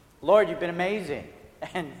Lord, you've been amazing,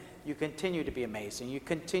 and you continue to be amazing. You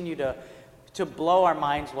continue to blow our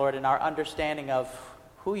minds, Lord, in our understanding of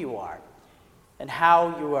who you are and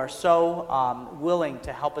how you are so willing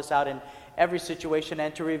to help us out in every situation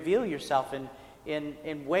and to reveal yourself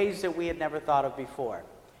in ways that we had never thought of before.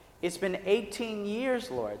 It's been 18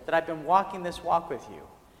 years, Lord, that I've been walking this walk with you.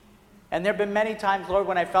 And there have been many times, Lord,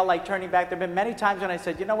 when I felt like turning back. There have been many times when I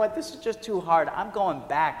said, you know what, this is just too hard. I'm going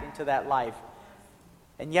back into that life.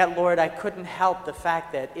 And yet, Lord, I couldn't help the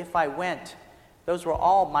fact that if I went, those were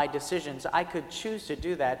all my decisions. I could choose to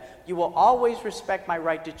do that. You will always respect my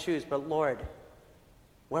right to choose. But, Lord,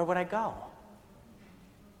 where would I go?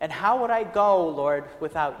 And how would I go, Lord,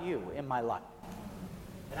 without you in my life?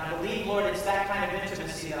 And I believe, Lord, it's that kind of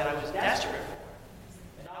intimacy that I was desperate for.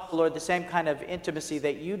 And also, Lord, the same kind of intimacy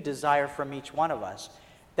that you desire from each one of us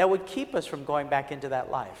that would keep us from going back into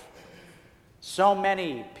that life. So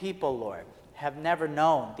many people, Lord, have never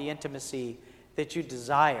known the intimacy that you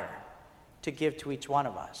desire to give to each one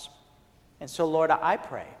of us. And so, Lord, I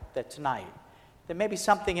pray that tonight, that maybe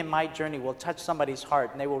something in my journey will touch somebody's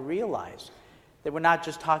heart and they will realize that we're not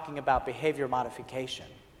just talking about behavior modification,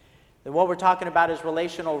 that what we're talking about is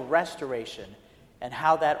relational restoration and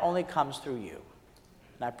how that only comes through you.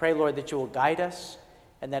 And I pray, Lord, that you will guide us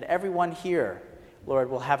and that everyone here,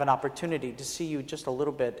 Lord, will have an opportunity to see you just a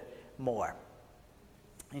little bit more.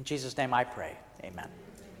 In Jesus' name I pray. Amen.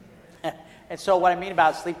 And so what I mean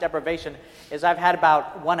about sleep deprivation is I've had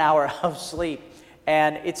about 1 hour of sleep.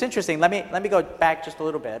 And it's interesting. Let me go back just a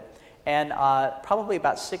little bit. And probably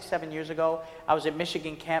about 6-7 years ago, I was at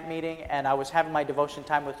Michigan camp meeting, and I was having my devotion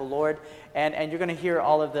time with the Lord. And you're going to hear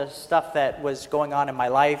all of the stuff that was going on in my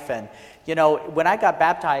life. And, you know, when I got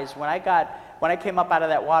baptized, when I came up out of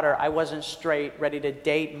that water, I wasn't straight, ready to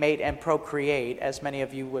date, mate, and procreate, as many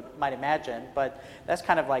of you might imagine. But that's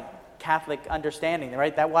kind of like Catholic understanding,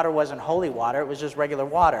 right? That water wasn't holy water. It was just regular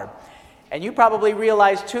water. And you probably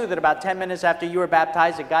realized, too, that about 10 minutes after you were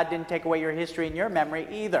baptized, that God didn't take away your history and your memory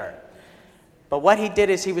either. But what he did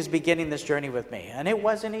is he was beginning this journey with me. And it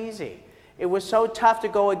wasn't easy. It was so tough to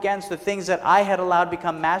go against the things that I had allowed to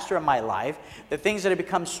become master of my life, the things that had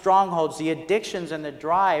become strongholds, the addictions and the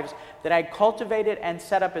drives that I cultivated and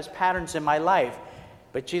set up as patterns in my life.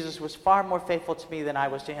 But Jesus was far more faithful to me than I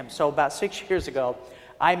was to him. So about 6 years ago,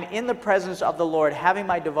 I'm in the presence of the Lord having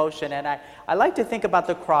my devotion, and I like to think about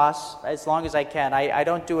the cross as long as I can. I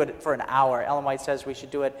don't do it for an hour. Ellen White says we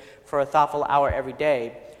should do it for a thoughtful hour every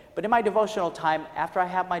day. But in my devotional time, after I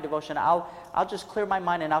have my devotion, I'll just clear my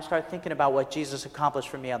mind and I'll start thinking about what Jesus accomplished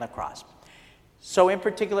for me on the cross. So in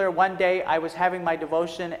particular, one day I was having my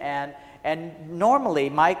devotion, and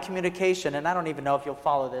normally my communication, and I don't even know if you'll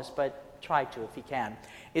follow this, but try to if you can,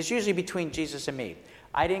 is usually between Jesus and me.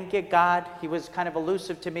 I didn't get God. He was kind of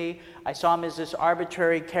elusive to me. I saw him as this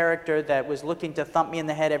arbitrary character that was looking to thump me in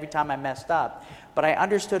the head every time I messed up. But I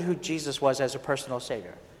understood who Jesus was as a personal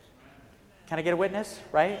Savior. Can I get a witness?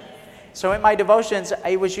 Right? So in my devotions,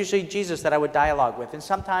 it was usually Jesus that I would dialogue with. And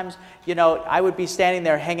sometimes, you know, I would be standing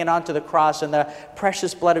there hanging onto the cross, and the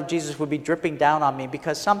precious blood of Jesus would be dripping down on me,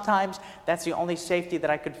 because sometimes that's the only safety that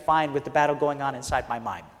I could find with the battle going on inside my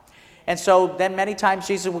mind. And so then many times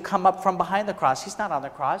Jesus would come up from behind the cross. He's not on the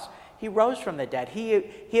cross. He rose from the dead.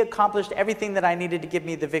 He accomplished everything that I needed to give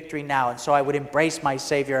me the victory now. And so I would embrace my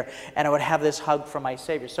Savior, and I would have this hug from my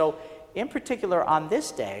Savior. So in particular on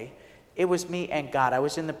this day, it was me and God. I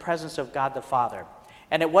was in the presence of God the Father.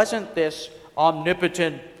 And it wasn't this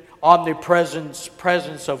omnipotent, omnipresence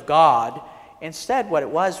presence of God. Instead, what it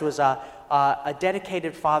was a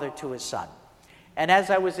dedicated father to his son. And as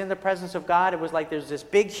I was in the presence of God, it was like there's this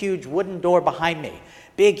big, huge wooden door behind me.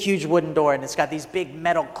 Big, huge wooden door, and it's got these big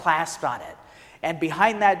metal clasps on it. And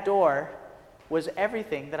behind that door was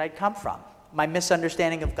everything that I'd come from. My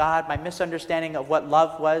misunderstanding of God, my misunderstanding of what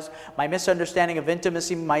love was, my misunderstanding of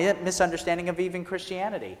intimacy, my misunderstanding of even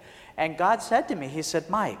Christianity. And God said to me, he said,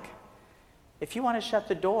 Mike, if you want to shut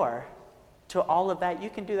the door to all of that, you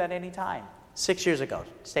can do that anytime. 6 years ago.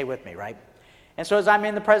 Stay with me, right? And so as I'm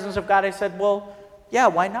in the presence of God, I said, well, yeah,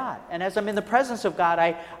 why not? And as I'm in the presence of God,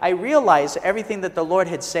 I realized everything that the Lord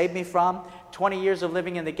had saved me from, 20 years of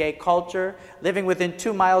living in the gay culture, living within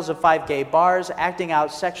 2 miles of 5 gay bars, acting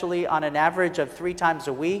out sexually on an average of 3 times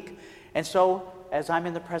a week. And so as I'm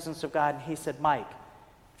in the presence of God, he said, Mike,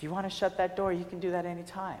 if you want to shut that door, you can do that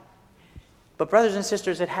anytime. But brothers and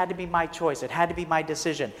sisters, it had to be my choice. It had to be my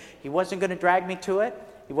decision. He wasn't going to drag me to it.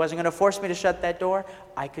 He wasn't going to force me to shut that door.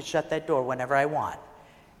 I could shut that door whenever I want.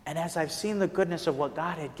 And as I've seen the goodness of what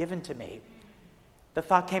God had given to me, The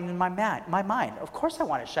thought came to my mind. Of course I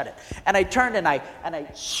want to shut it. And I turned and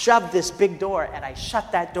I shoved this big door and I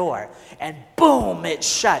shut that door. And boom, it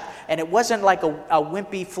shut. And it wasn't like a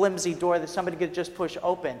wimpy, flimsy door that somebody could just push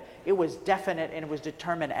open. It was definite and it was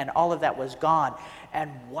determined, and all of that was gone. And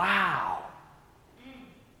wow,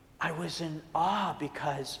 I was in awe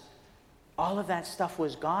because all of that stuff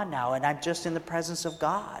was gone now, and I'm just in the presence of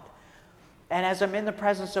God. And as I'm in the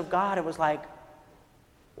presence of God, it was like,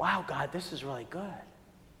 wow, God, this is really good.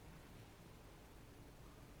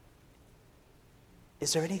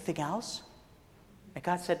 Is there anything else? And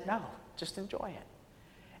God said, no, just enjoy it.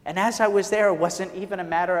 And as I was there, it wasn't even a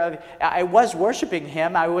matter of, I was worshiping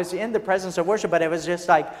him. I was in the presence of worship, but it was just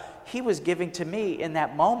like he was giving to me in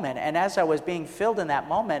that moment. And as I was being filled in that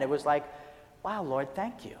moment, it was like, wow, Lord,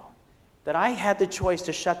 thank you that I had the choice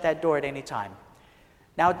to shut that door at any time.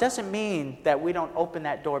 Now, it doesn't mean that we don't open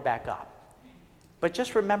that door back up. But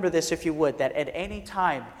just remember this, if you would, that at any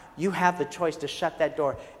time, you have the choice to shut that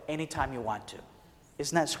door anytime you want to.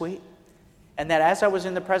 Isn't that sweet? And that as I was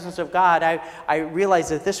in the presence of God, I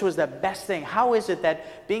realized that this was the best thing. How is it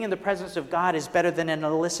that being in the presence of God is better than an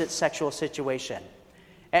illicit sexual situation?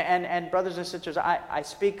 And brothers and sisters, I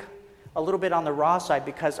speak a little bit on the raw side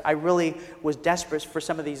because I really was desperate for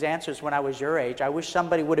some of these answers when I was your age. I wish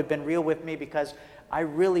somebody would have been real with me because I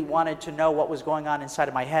really wanted to know what was going on inside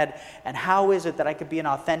of my head, and how is it that I could be an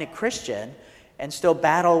authentic Christian and still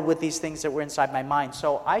battle with these things that were inside my mind.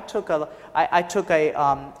 So I took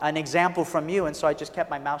an example from you, and so I just kept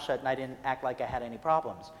my mouth shut and I didn't act like I had any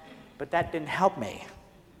problems. But that didn't help me.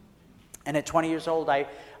 And at 20 years old, I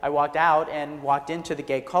walked out and walked into the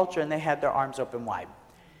gay culture, and they had their arms open wide.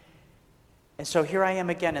 And so here I am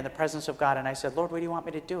again in the presence of God, and I said, Lord, what do you want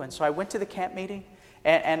me to do? And so I went to the camp meeting,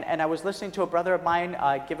 and I was listening to a brother of mine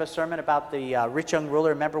give a sermon about the rich young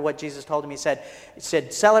ruler. Remember what Jesus told him? He said,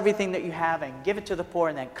 sell everything that you have and give it to the poor,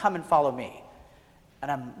 and then come and follow me.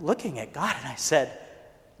 And I'm looking at God, and I said,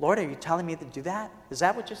 Lord, are you telling me to do that? Is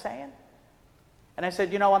that what you're saying? And I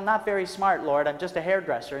said, I'm not very smart, Lord. I'm just a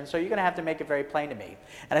hairdresser, and so you're going to have to make it very plain to me.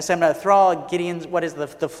 And I said, I'm going to throw Gideon's, what is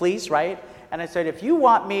the fleece, right? And I said, if you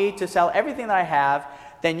want me to sell everything that I have,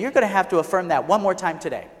 then you're going to have to affirm that one more time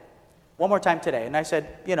today. One more time today. And I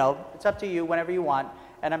said, it's up to you whenever you want,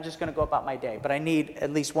 and I'm just going to go about my day. But I need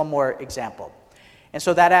at least one more example. And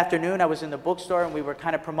so that afternoon, I was in the bookstore, and we were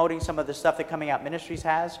kind of promoting some of the stuff that Coming Out Ministries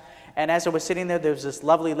has. And as I was sitting there was this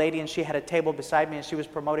lovely lady, and she had a table beside me, and she was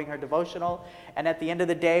promoting her devotional. And at the end of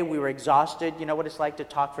the day, we were exhausted. You know what it's like to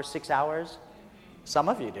talk for 6 hours? Some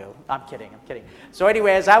of you do. I'm kidding. So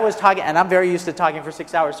anyway, as I was talking, and I'm very used to talking for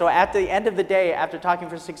 6 hours. So at the end of the day, after talking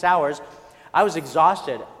for 6 hours, I was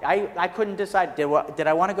exhausted. I couldn't decide, did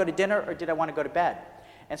I want to go to dinner or did I want to go to bed?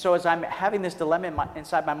 And so as I'm having this dilemma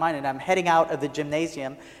inside my mind, and I'm heading out of the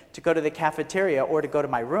gymnasium to go to the cafeteria or to go to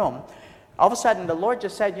my room, all of a sudden the Lord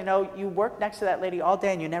just said, you worked next to that lady all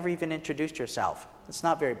day and you never even introduced yourself. It's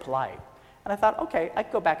not very polite. And I thought, okay, I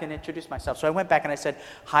could go back and introduce myself. So I went back and I said,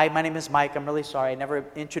 hi, my name is Mike. I'm really sorry. I never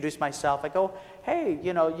introduced myself. I go, hey,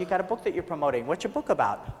 you got a book that you're promoting. What's your book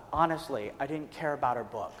about? Honestly, I didn't care about her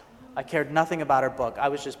book. I cared nothing about her book. I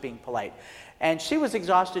was just being polite. And she was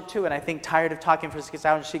exhausted too, and I think tired of talking for 6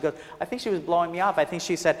 hours. She goes, I think she was blowing me off. I think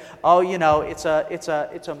she said, oh, it's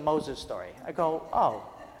a Moses story. I go, oh,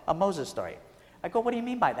 a Moses story. I go, what do you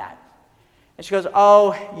mean by that? And she goes,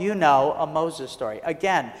 oh, a Moses story.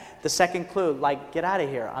 Again, the second clue, like, get out of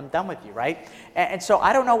here. I'm done with you, right? And so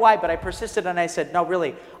I don't know why, but I persisted, and I said, no,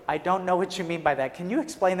 really, I don't know what you mean by that. Can you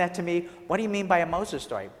explain that to me? What do you mean by a Moses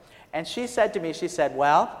story? And she said to me,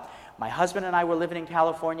 well, my husband and I were living in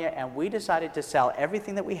California, and we decided to sell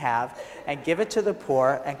everything that we have and give it to the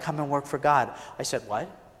poor and come and work for God. I said, what?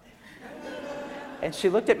 And she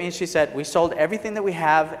looked at me and she said, we sold everything that we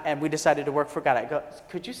have and we decided to work for God. I go,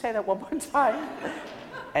 could you say that one more time?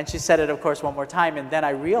 And she said it, of course, one more time. And then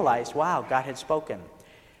I realized, wow, God had spoken.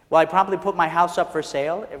 Well, I promptly put my house up for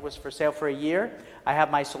sale. It was for sale for a year. I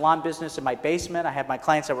have my salon business in my basement. I had my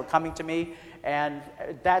clients that were coming to me. And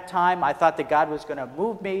at that time, I thought that God was going to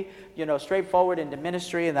move me, straight forward into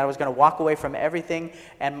ministry, and that I was going to walk away from everything.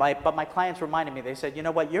 But my clients reminded me. They said, you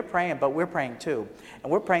know what, you're praying, but we're praying too.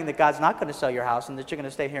 And we're praying that God's not going to sell your house and that you're going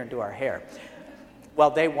to stay here and do our hair.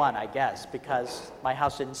 Well, they won, I guess, because my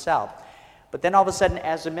house didn't sell. But then all of a sudden,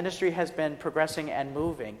 as the ministry has been progressing and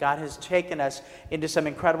moving, God has taken us into some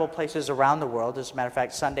incredible places around the world. As a matter of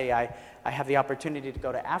fact, Sunday I have the opportunity to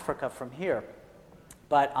go to Africa from here.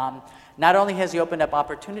 But not only has he opened up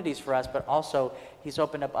opportunities for us, but also he's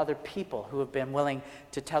opened up other people who have been willing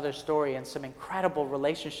to tell their story, and some incredible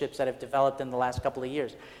relationships that have developed in the last couple of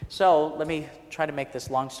years. So let me try to make this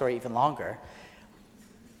long story even longer.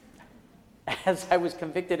 as I was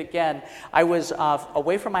convicted again. I was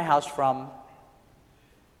away from my house from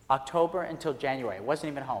October until January. I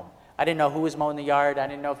wasn't even home. I didn't know who was mowing the yard. I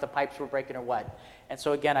didn't know if the pipes were breaking or what. And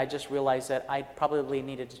so again, I just realized that I probably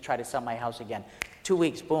needed to try to sell my house again. 2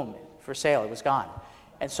 weeks, boom, for sale. It was gone.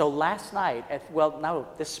 And so last night,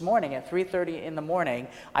 this morning at 3:30 in the morning,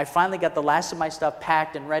 I finally got the last of my stuff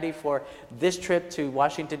packed and ready for this trip to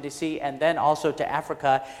Washington, D.C., and then also to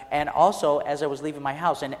Africa, and also as I was leaving my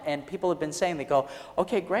house. And people have been saying, they go,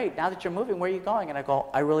 okay, great, now that you're moving, where are you going? And I go,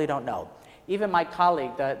 I really don't know. Even my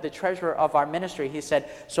colleague, the treasurer of our ministry, he said,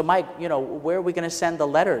 so Mike, where are we going to send the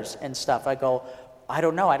letters and stuff? I go, I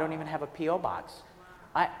don't know. I don't even have a P.O. box.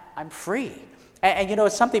 I'm free. And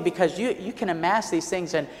it's something because you can amass these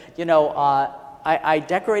things. And, I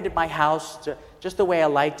decorated my house just the way I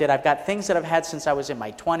liked it. I've got things that I've had since I was in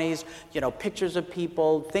my 20s, pictures of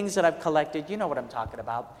people, things that I've collected. You know what I'm talking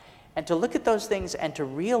about. And to look at those things and to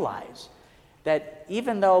realize that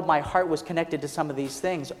even though my heart was connected to some of these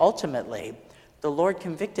things, ultimately, the Lord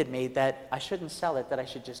convicted me that I shouldn't sell it, that I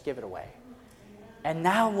should just give it away. And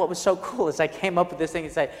now what was so cool is I came up with this thing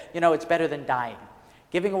and said, it's better than dying.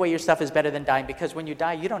 Giving away your stuff is better than dying because when you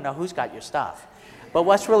die, you don't know who's got your stuff. But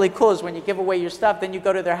what's really cool is when you give away your stuff, then you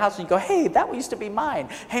go to their house and you go, hey, that used to be mine.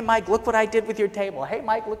 Hey, Mike, look what I did with your table. Hey,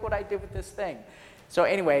 Mike, look what I did with this thing. So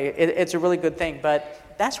anyway, it's a really good thing. But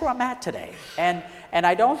that's where I'm at today. And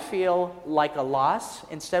I don't feel like a loss.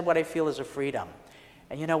 Instead, what I feel is a freedom.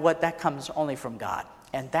 And you know what? That comes only from God.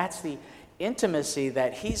 And that's the intimacy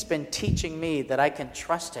that he's been teaching me, that I can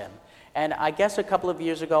trust him. And I guess a couple of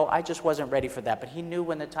years ago, I just wasn't ready for that. But he knew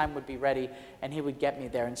when the time would be ready, and he would get me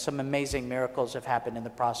there. And some amazing miracles have happened in the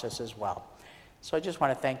process as well. So I just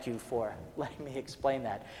want to thank you for letting me explain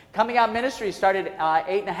that. Coming Out Ministry started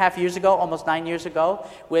 8.5 years ago, almost 9 years ago,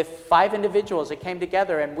 with 5 individuals that came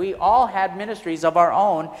together. And we all had ministries of our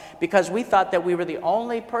own because we thought that we were the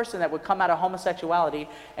only person that would come out of homosexuality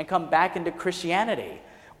and come back into Christianity.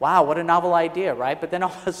 Wow, what a novel idea, right? But then all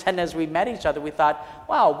of a sudden as we met each other, we thought,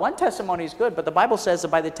 wow, one testimony is good, but the Bible says that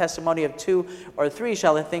by the testimony of 2 or 3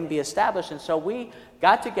 shall a thing be established. And so we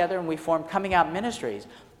got together and we formed Coming Out Ministries.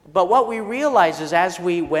 But what we realized is as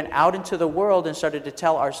we went out into the world and started to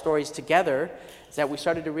tell our stories together, is that we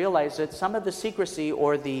started to realize that some of the secrecy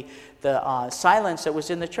or the silence that was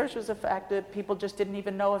in the church was the fact that people just didn't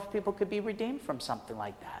even know if people could be redeemed from something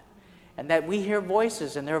like that. And that we hear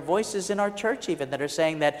voices, and there are voices in our church even that are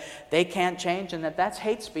saying that they can't change and that that's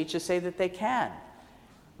hate speech to say that they can.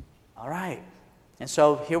 All right. And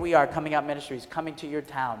so here we are, Coming Out Ministries, coming to your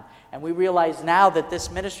town. And we realize now that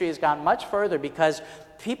this ministry has gone much further because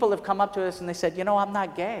people have come up to us and they said, I'm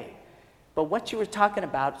not gay. But what you were talking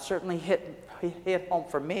about certainly hit home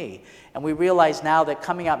for me. And we realize now that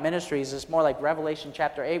Coming Out Ministries is more like Revelation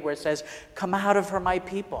chapter 8 where it says, come out of her, my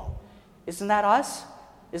people. Isn't that us?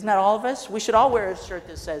 Isn't that all of us? We should all wear a shirt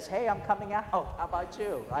that says, hey, I'm coming out. How about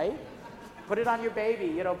you, right? Put it on your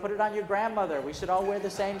baby, put it on your grandmother. We should all wear the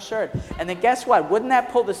same shirt. And then guess what? Wouldn't that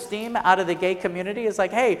pull the steam out of the gay community? It's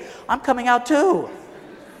like, hey, I'm coming out too.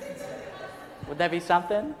 Would that be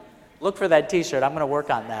something? Look for that t-shirt. I'm going to work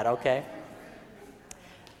on that, okay?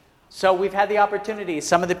 So we've had the opportunity.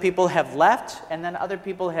 Some of the people have left, and then other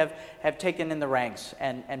people have taken in the ranks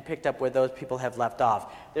and picked up where those people have left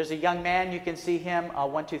off. There's a young man, you can see him,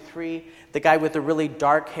 1, 2, 3, the guy with the really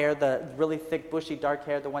dark hair, the really thick, bushy dark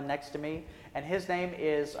hair, the one next to me. And his name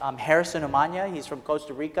is Harrison Umanya. He's from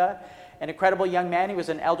Costa Rica. An incredible young man. He was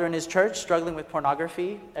an elder in his church, struggling with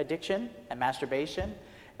pornography addiction and masturbation.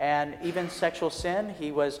 And even sexual sin.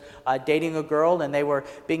 He was dating a girl, and they were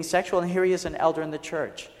being sexual, and here he is, an elder in the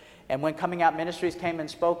church. And when Coming Out Ministries came and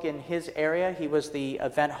spoke in his area, he was the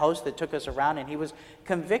event host that took us around, and he was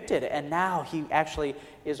convicted. And now he actually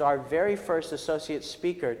is our very first associate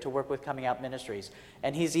speaker to work with Coming Out Ministries.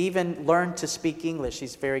 And he's even learned to speak English.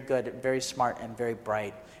 He's very good, very smart, and very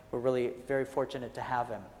bright. We're really very fortunate to have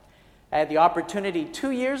him. I had the opportunity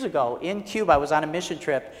 2 years ago in Cuba. I was on a mission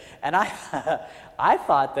trip, and I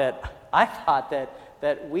thought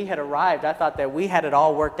that we had arrived. I thought that we had it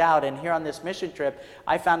all worked out. And here on this mission trip,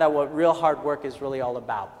 I found out what real hard work is really all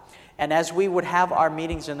about. And as we would have our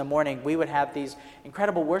meetings in the morning, we would have these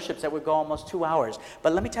incredible worships that would go almost 2 hours.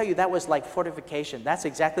 But let me tell you, that was like fortification. That's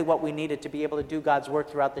exactly what we needed to be able to do God's work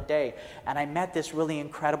throughout the day. And I met this really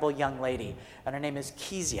incredible young lady, and her name is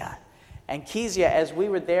Kezia. And Kezia, as we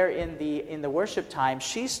were there in the worship time,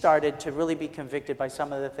 she started to really be convicted by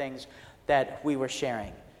some of the things that we were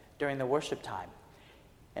sharing during the worship time.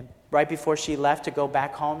 And right before she left to go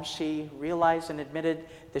back home, she realized and admitted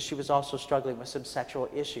that she was also struggling with some sexual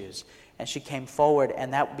issues. And she came forward,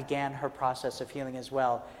 and that began her process of healing as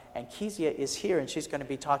well. And Kezia is here, and she's going to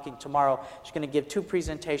be talking tomorrow. She's going to give 2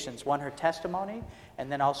 presentations, one her testimony,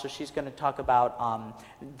 and then also she's going to talk about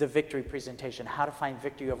the victory presentation, how to find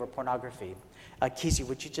victory over pornography. Kezia,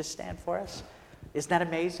 would you just stand for us? Isn't that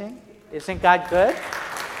amazing? Isn't God good?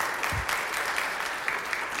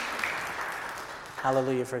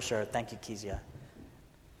 Hallelujah for sure. Thank you, Kezia.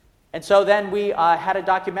 And so then we had a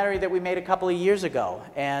documentary that we made a couple of years ago.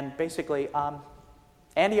 And basically,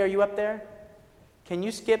 Andy, are you up there? Can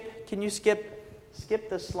you skip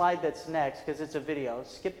the slide that's next, because it's a video.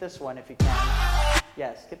 Skip this one if you can.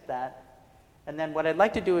 Yeah, skip that. And then what I'd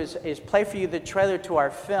like to do is play for you the trailer to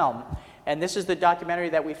our film. And this is the documentary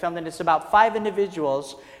that we filmed, and it's about 5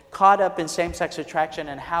 individuals caught up in same-sex attraction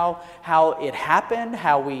and how it happened,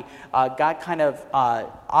 how we got kind of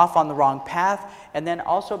off on the wrong path, and then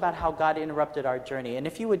also about how God interrupted our journey. And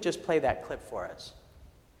if you would just play that clip for us.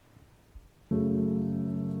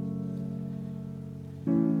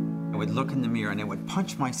 I would look in the mirror and I would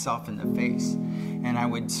punch myself in the face, and I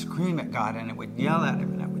would scream at God and I would yell at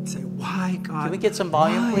him and I would say, "Why, God? Can we get some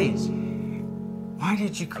volume, please? Why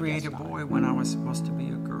did you create a boy when I was supposed to be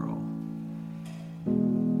a girl?"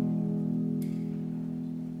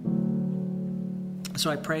 So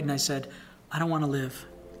I prayed and I said, "I don't want to live,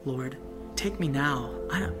 Lord. Take me now.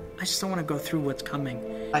 I just don't want to go through what's coming."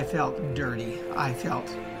 I felt dirty. I felt,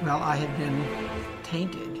 I had been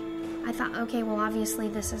tainted. I thought, okay, well, obviously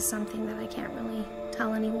this is something that I can't really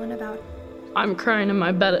tell anyone about. I'm crying in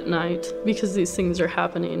my bed at night because these things are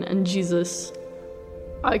happening, and Jesus,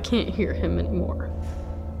 I can't hear him anymore.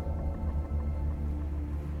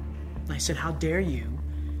 I said, "How dare you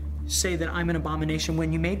say that I'm an abomination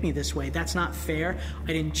when you made me this way? That's not fair. I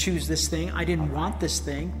didn't choose this thing. I didn't want this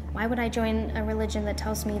thing." Why would I join a religion that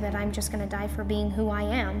tells me that I'm just going to die for being who I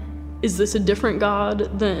am? Is this a different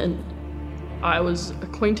God than I was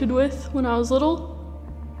acquainted with when I was little?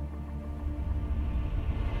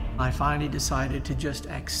 I finally decided to just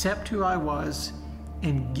accept who I was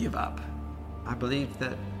and give up. I believed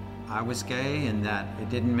that I was gay and that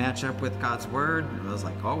it didn't match up with God's word. And I was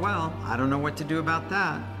like, oh, well, I don't know what to do about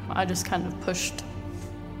that. I just kind of pushed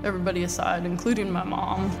everybody aside, including my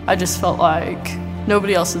mom. I just felt like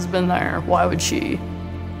nobody else has been there. Why would she?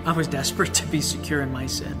 I was desperate to be secure in my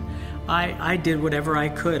sin. I did whatever I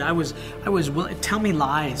could. I was willing. Tell me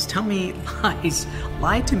lies. Tell me lies.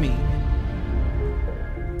 Lie to me.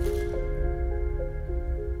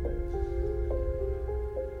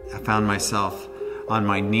 I found myself on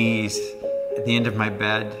my knees at the end of my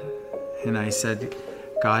bed, and I said,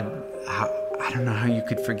 "God, I don't know how you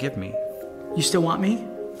could forgive me." You still want me?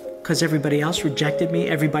 Because everybody else rejected me.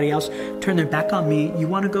 Everybody else turned their back on me. You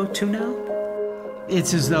want to go too now?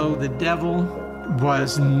 It's as though the devil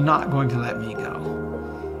was not going to let me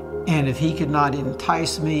go. And if he could not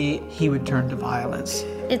entice me, he would turn to violence.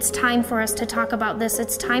 It's time for us to talk about this.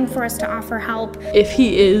 It's time for us to offer help. If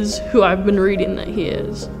he is who I've been reading that he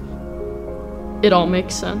is, it all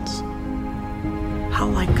makes sense. How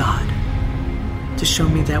like God to show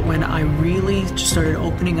me that when I really just started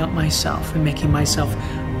opening up myself and making myself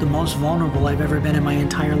the most vulnerable I've ever been in my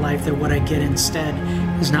entire life, that what I get instead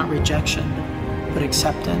is not rejection, but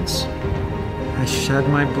acceptance. I shed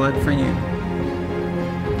my blood for you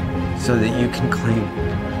so that you can claim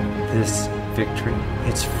this victory.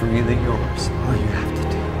 It's freely yours. All you have to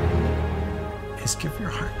do is give your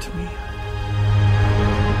heart to me.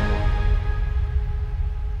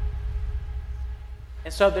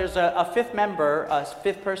 And so there's a fifth member, a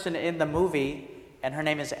fifth person in the movie, and her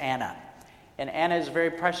name is Anna. And Anna is very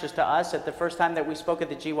precious to us. At the first time that we spoke at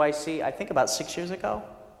the GYC, I think about 6 years ago?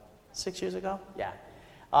 6 years ago? Yeah.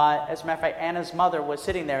 As a matter of fact, Anna's mother was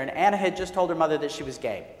sitting there, and Anna had just told her mother that she was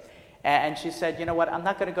gay. And she said, "You know what, I'm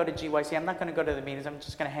not going to go to GYC, I'm not going to go to the meetings, I'm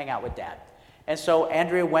just going to hang out with Dad." And so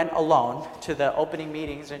Andrea went alone to the opening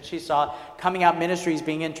meetings, and she saw Coming Out Ministries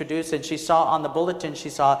being introduced, and she saw on the bulletin, she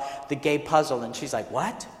saw the gay puzzle, and she's like,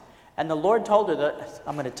 "What?" And the Lord told her that,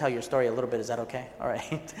 I'm going to tell your story a little bit, is that okay? All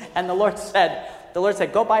right. And the Lord said,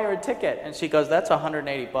 "Go buy her a ticket." And she goes, "That's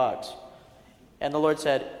 $180. And the Lord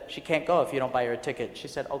said, "She can't go if you don't buy her a ticket." She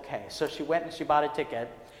said, "Okay." So she went and she bought a ticket,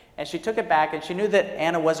 and she took it back, and she knew that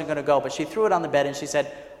Anna wasn't going to go, but she threw it on the bed, and she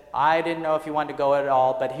said, "I didn't know if you wanted to go at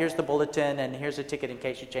all, but here's the bulletin, and here's a ticket in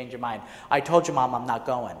case you change your mind. I told you, Mom, I'm not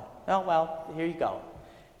going." "Oh, well, here you go."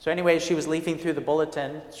 So anyway, she was leafing through the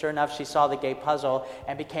bulletin. Sure enough, she saw the gay puzzle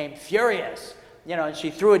and became furious. And she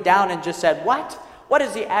threw it down and just said, What What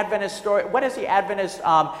is the Adventist story? What is the Adventist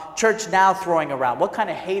church now throwing around? What kind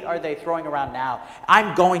of hate are they throwing around now?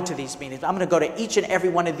 I'm going to these meetings. I'm going to go to each and every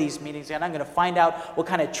one of these meetings, and I'm going to find out what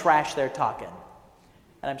kind of trash they're talking.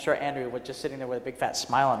 And I'm sure Andrea was just sitting there with a big fat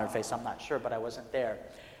smile on her face. I'm not sure, but I wasn't there.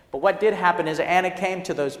 But what did happen is Anna came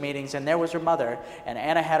to those meetings, and there was her mother, and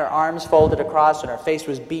Anna had her arms folded across, and her face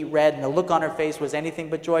was beet red, and the look on her face was anything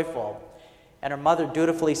but joyful. And her mother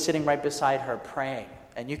dutifully sitting right beside her praying.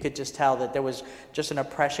 And you could just tell that there was just an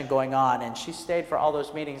oppression going on. And she stayed for all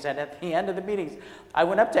those meetings. And at the end of the meetings, I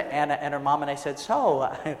went up to Anna and her mom, and I said,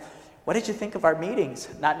 so, what did you think of our meetings?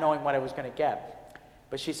 Not knowing what I was going to get.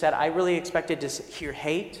 But she said, I really expected to hear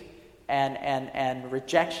hate and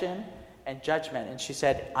rejection and judgment. And she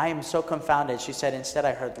said, I am so confounded. She said, instead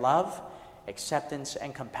I heard love, acceptance,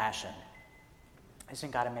 and compassion.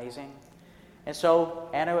 Isn't God amazing? And so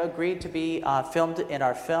Anna agreed to be filmed in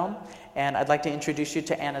our film. And I'd like to introduce you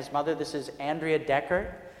to Anna's mother. This is Andrea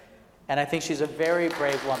Deckert. And I think she's a very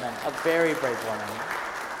brave woman, a very brave woman.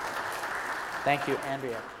 Thank you,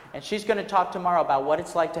 Andrea. And she's going to talk tomorrow about what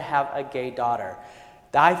it's like to have a gay daughter.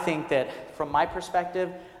 I think that from my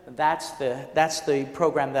perspective, that's the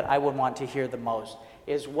program that I would want to hear the most,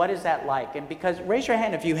 is what is that like? And because, raise your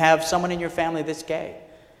hand if you have someone in your family that's gay,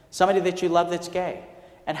 somebody that you love that's gay.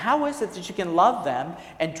 And how is it that you can love them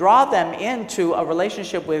and draw them into a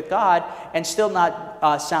relationship with God and still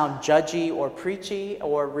not sound judgy or preachy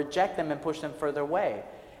or reject them and push them further away?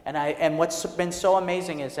 And what's been so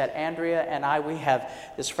amazing is that Andrea and I, we have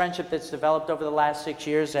this friendship that's developed over the last 6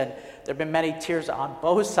 years, and there have been many tears on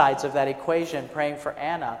both sides of that equation praying for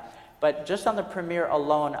Anna. But just on the premiere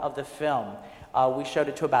alone of the film, we showed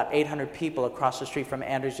it to about 800 people across the street from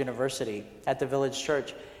Andrews University at the Village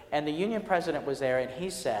Church. And the union president was there, and he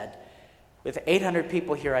said, with 800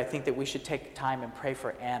 people here, I think that we should take time and pray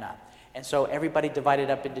for Anna. And so everybody divided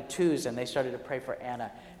up into twos, and they started to pray for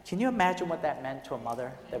Anna. Can you imagine what that meant to a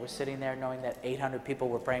mother that was sitting there knowing that 800 people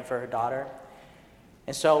were praying for her daughter?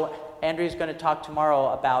 And so Andrea's going to talk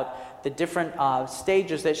tomorrow about the different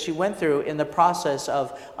stages that she went through in the process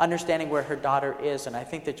of understanding where her daughter is, and I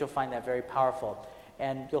think that you'll find that very powerful.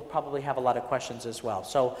 And you'll probably have a lot of questions as well.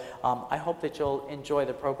 So I hope that you'll enjoy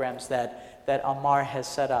the programs that Amar has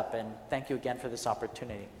set up, and thank you again for this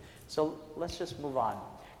opportunity. So let's just move on.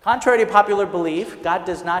 Contrary to popular belief, God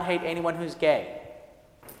does not hate anyone who's gay.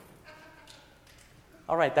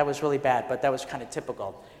 All right, that was really bad, but that was kind of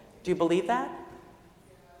typical. Do you believe that?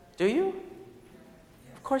 Do you?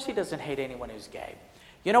 Of course he doesn't hate anyone who's gay.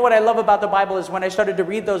 You know what I love about the Bible is when I started to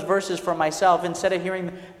read those verses for myself, instead of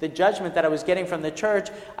hearing the judgment that I was getting from the church,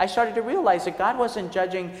 I started to realize that God wasn't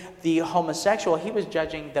judging the homosexual, he was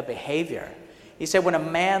judging the behavior. He said when a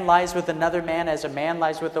man lies with another man as a man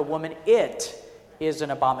lies with a woman, it is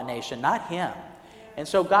an abomination, not him. And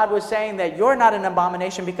so God was saying that you're not an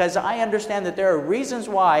abomination because I understand that there are reasons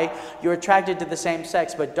why you're attracted to the same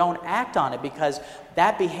sex, but don't act on it because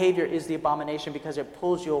that behavior is the abomination because it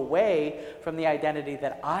pulls you away from the identity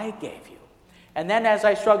that I gave you. And then as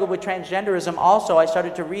I struggled with transgenderism also, I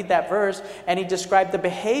started to read that verse, and he described the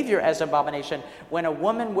behavior as an abomination. When a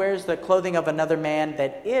woman wears the clothing of another man,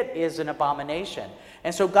 that it is an abomination.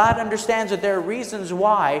 And so God understands that there are reasons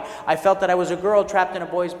why I felt that I was a girl trapped in a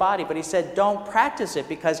boy's body. But he said, don't practice it,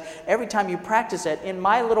 because every time you practice it, in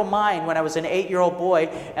my little mind, when I was an 8-year-old boy,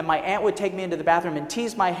 and my aunt would take me into the bathroom and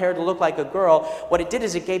tease my hair to look like a girl, what it did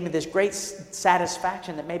is it gave me this great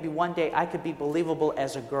satisfaction that maybe one day I could be believable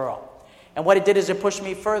as a girl. And what it did is it pushed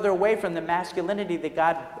me further away from the masculinity that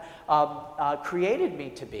God created me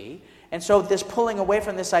to be. And so this pulling away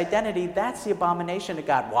from this identity, that's the abomination to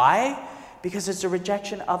God. Why? Because it's a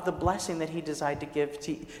rejection of the blessing that he desired to give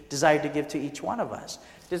to each one of us.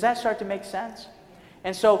 Does that start to make sense?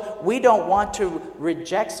 And so we don't want to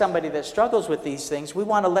reject somebody that struggles with these things. We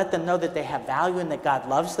want to let them know that they have value and that God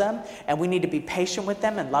loves them. And we need to be patient with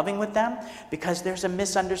them and loving with them, because there's a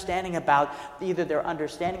misunderstanding about either their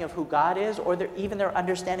understanding of who God is or even their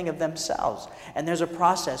understanding of themselves. And there's a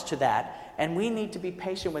process to that. And we need to be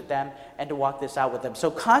patient with them and to walk this out with them. So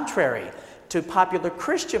contrary to popular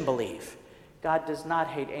Christian belief, God does not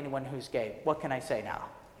hate anyone who's gay. What can I say now?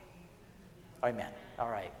 Amen. All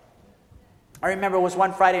right. I remember it was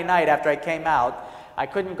one Friday night after I came out. I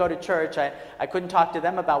couldn't go to church. I couldn't talk to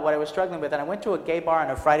them about what I was struggling with. And I went to a gay bar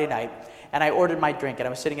on a Friday night, and I ordered my drink, and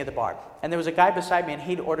I was sitting at the bar. And there was a guy beside me, and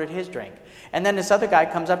he'd ordered his drink. And then this other guy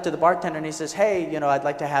comes up to the bartender, and he says, hey, I'd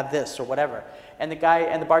like to have this or whatever. And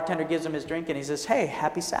the bartender gives him his drink, and he says, hey,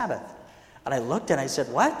 happy Sabbath. And I looked, and I said,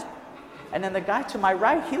 what? And then the guy to my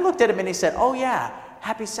right, he looked at him, and he said, oh, yeah,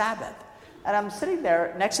 happy Sabbath. And I'm sitting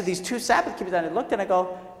there next to these two Sabbath keepers, and I looked, and I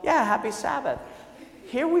go, yeah, happy Sabbath.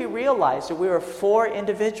 here we realized that we were 4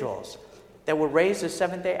 individuals that were raised as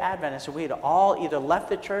Seventh-day Adventists, and we had all either left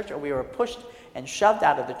the church or we were pushed and shoved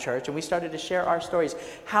out of the church, and we started to share our stories.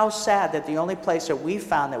 How sad that the only place that we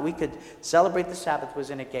found that we could celebrate the Sabbath was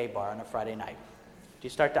in a gay bar on a Friday night. Do you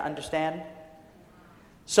start to understand?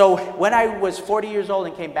 So when I was 40 years old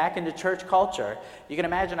and came back into church culture, you can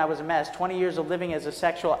imagine I was a mess. 20 years of living as a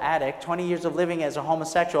sexual addict, 20 years of living as a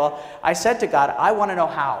homosexual. I said to God, I want to know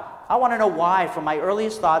how. I want to know why, from my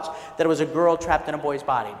earliest thoughts, that it was a girl trapped in a boy's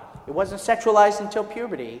body. It wasn't sexualized until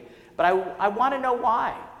puberty, but I want to know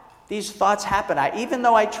why these thoughts happen. Even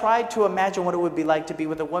though I tried to imagine what it would be like to be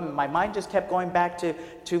with a woman, my mind just kept going back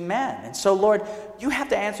to men. And so, Lord, you have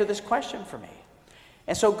to answer this question for me.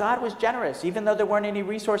 And so God was generous. Even though there weren't any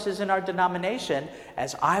resources in our denomination,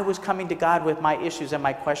 as I was coming to God with my issues and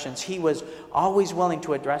my questions, he was always willing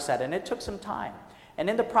to address that. And it took some time. And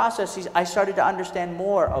in the process, I started to understand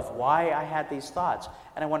more of why I had these thoughts.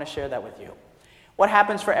 And I want to share that with you. What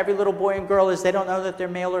happens for every little boy and girl is they don't know that they're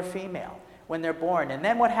male or female when they're born. And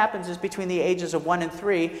then what happens is between the ages of 1 and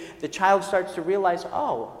 3, the child starts to realize,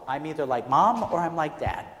 oh, I'm either like mom or I'm like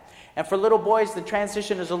dad. And for little boys, the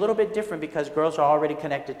transition is a little bit different because girls are already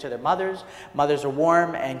connected to their mothers. Mothers are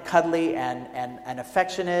warm and cuddly and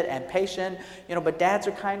affectionate and patient, but dads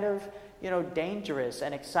are kind of, dangerous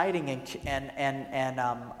and exciting and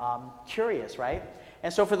curious, right?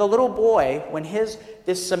 And so for the little boy, when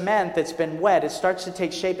this cement that's been wet, it starts to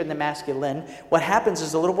take shape in the masculine, what happens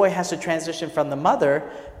is the little boy has to transition from the mother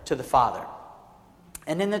to the father.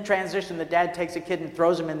 And in the transition, the dad takes a kid and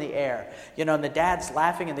throws him in the air. And the dad's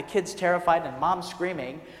laughing and the kid's terrified and mom's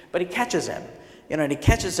screaming, but he catches him. And he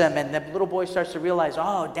catches him, and the little boy starts to realize,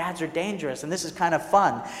 oh, dads are dangerous, and this is kind of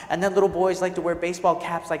fun. And then little boys like to wear baseball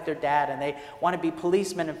caps like their dad, and they want to be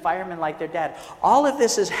policemen and firemen like their dad. All of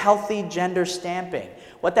this is healthy gender stamping.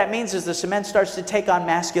 What that means is the cement starts to take on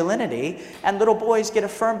masculinity, and little boys get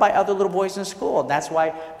affirmed by other little boys in school. And that's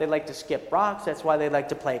why they like to skip rocks. That's why they like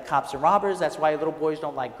to play cops and robbers. That's why little boys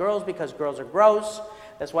don't like girls, because girls are gross.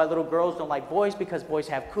 That's why little girls don't like boys, because boys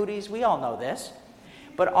have cooties. We all know this.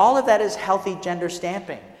 But all of that is healthy gender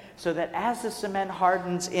stamping, so that as the cement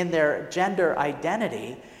hardens in their gender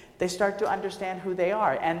identity, they start to understand who they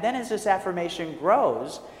are. And then as this affirmation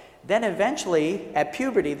grows, then eventually at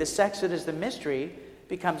puberty, the sex that is the mystery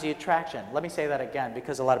becomes the attraction. Let me say that again,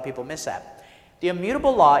 because a lot of people miss that. The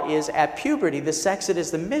immutable law is at puberty, the sex that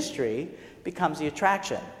is the mystery becomes the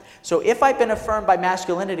attraction. So if I've been affirmed by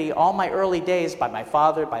masculinity all my early days, by my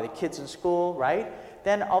father, by the kids in school, right?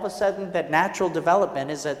 Then all of a sudden that natural development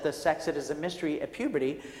is that the sex that is a mystery at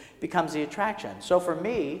puberty becomes the attraction. So for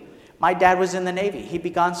me, my dad was in the Navy. He'd be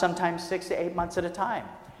gone sometimes 6 to 8 months at a time.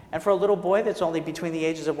 And for a little boy that's only between the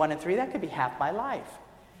ages of 1 and 3, that could be half my life.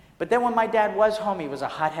 But then when my dad was home, he was a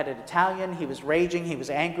hot-headed Italian, he was raging, he was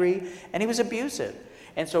angry, and he was abusive.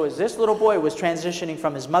 And so as this little boy was transitioning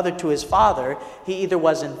from his mother to his father, he either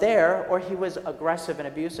wasn't there or he was aggressive and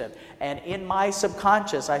abusive. And in my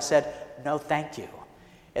subconscious, I said, no, thank you.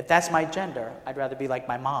 If that's my gender, I'd rather be like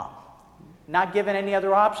my mom. Not given any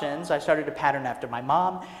other options, I started to pattern after my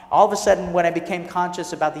mom. All of a sudden, when I became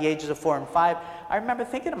conscious about the ages of 4 and 5, I remember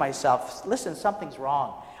thinking to myself, listen, something's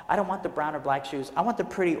wrong. I don't want the brown or black shoes. I want the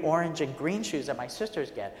pretty orange and green shoes that my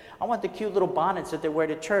sisters get. I want the cute little bonnets that they wear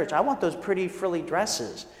to church. I want those pretty frilly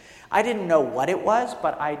dresses. I didn't know what it was,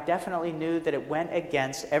 but I definitely knew that it went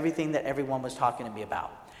against everything that everyone was talking to me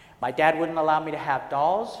about. My dad wouldn't allow me to have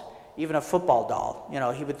dolls. Even a football doll.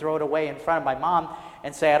 He would throw it away in front of my mom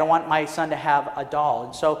and say, I don't want my son to have a doll.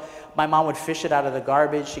 And so my mom would fish it out of the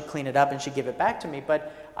garbage, she'd clean it up, and she'd give it back to me.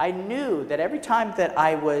 But I knew that every time that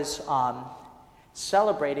I was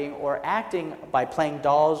celebrating or acting by playing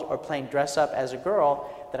dolls or playing dress up as a girl,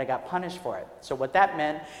 that I got punished for it. So what that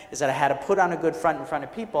meant is that I had to put on a good front in front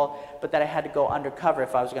of people, but that I had to go undercover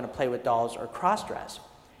if I was going to play with dolls or cross-dress.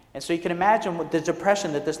 And so you can imagine what the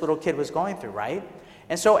depression that this little kid was going through, right?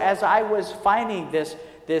 And so as I was finding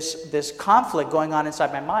this conflict going on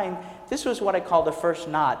inside my mind, this was what I call the first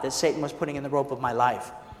knot that Satan was putting in the rope of my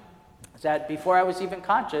life. Is that before I was even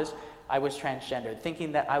conscious, I was transgendered,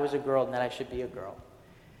 thinking that I was a girl and that I should be a girl.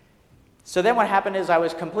 So then what happened is I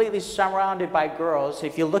was completely surrounded by girls.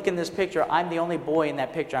 If you look in this picture, I'm the only boy in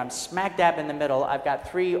that picture. I'm smack dab in the middle. I've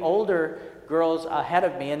got 3 older girls ahead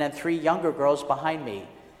of me and then 3 younger girls behind me.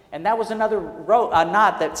 And that was another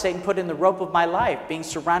knot that Satan put in the rope of my life, being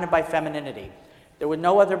surrounded by femininity. There were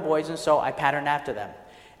no other boys, and so I patterned after them.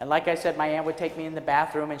 And like I said, my aunt would take me in the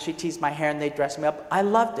bathroom, and she'd tease my hair, and they'd dress me up. I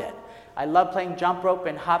loved it. I loved playing jump rope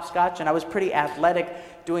and hopscotch, and I was pretty athletic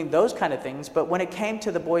doing those kind of things. But when it came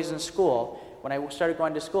to the boys in school, when I started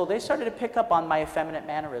going to school, they started to pick up on my effeminate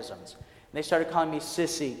mannerisms. they started calling me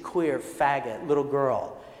sissy, queer, faggot, little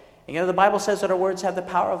girl. And the Bible says that our words have the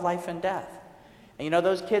power of life and death. And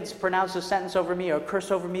those kids pronounced a sentence over me or a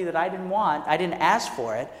curse over me that I didn't want. I didn't ask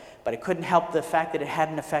for it, but I couldn't help the fact that it had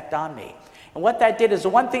an effect on me. And what that did is the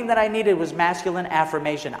one thing that I needed was masculine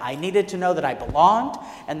affirmation. I needed to know that I belonged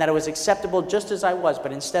and that I was acceptable just as I was,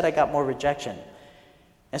 but instead I got more rejection.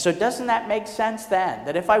 And so doesn't that make sense then?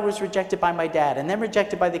 That if I was rejected by my dad and then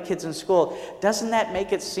rejected by the kids in school, doesn't that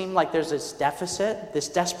make it seem like there's this deficit, this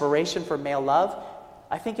desperation for male love?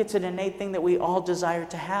 I think it's an innate thing that we all desire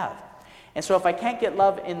to have. And so if I can't get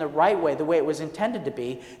love in the right way, the way it was intended to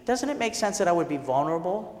be, doesn't it make sense that I would be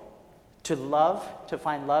vulnerable to love, to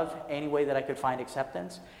find love any way that I could find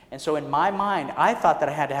acceptance? And so in my mind, I thought that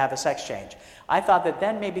I had to have a sex change. I thought that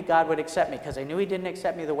then maybe God would accept me because I knew he didn't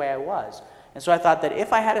accept me the way I was. And so I thought that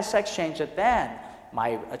if I had a sex change, that then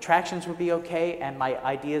my attractions would be okay and my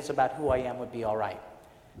ideas about who I am would be all right.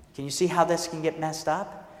 Can you see how this can get messed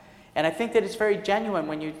up? And I think that it's very genuine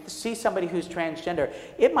when you see somebody who's transgender.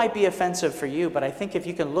 It might be offensive for you, but I think if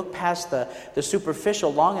you can look past the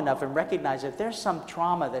superficial long enough and recognize that there's some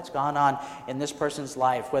trauma that's gone on in this person's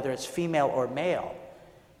life, whether it's female or male,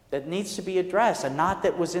 that needs to be addressed, a knot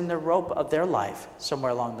that was in the rope of their life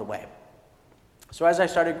somewhere along the way. So as I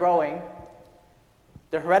started growing,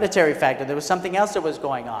 the hereditary factor, there was something else that was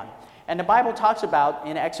going on. And the Bible talks about,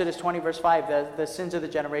 in Exodus 20, verse 5, the sins of the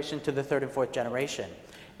generation to the third and fourth generation.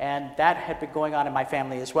 And that had been going on in my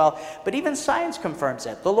family as well. But even science confirms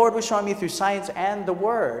it. The Lord was showing me through science and the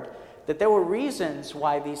Word that there were reasons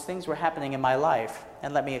why these things were happening in my life.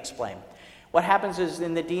 And let me explain. What happens is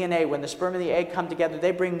in the DNA, when the sperm and the egg come together,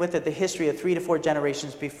 they bring with it the history of 3 to 4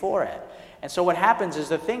 generations before it. And so what happens is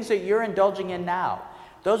the things that you're indulging in now,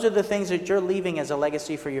 those are the things that you're leaving as a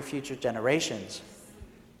legacy for your future generations.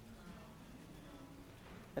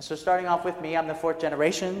 And so starting off with me, I'm the 4th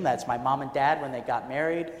generation. That's my mom and dad when they got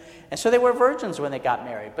married. And so they were virgins when they got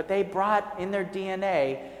married. But they brought in their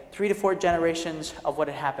DNA 3 to 4 generations of what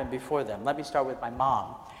had happened before them. Let me start with my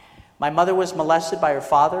mom. My mother was molested by her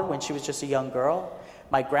father when she was just a young girl.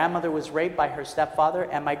 My grandmother was raped by her stepfather.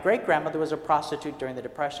 And my great-grandmother was a prostitute during the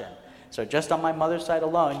Depression. So just on my mother's side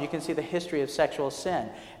alone, you can see the history of sexual sin.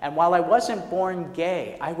 And while I wasn't born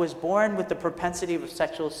gay, I was born with the propensity of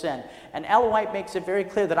sexual sin. And Ellen White makes it very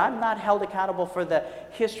clear that I'm not held accountable for the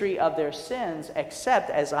history of their sins except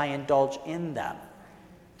as I indulge in them.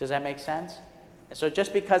 Does that make sense? And so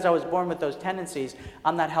just because I was born with those tendencies,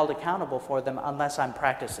 I'm not held accountable for them unless I'm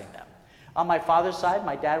practicing them. On my father's side,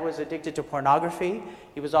 my dad was addicted to pornography.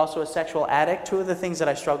 He was also a sexual addict, 2 of the things that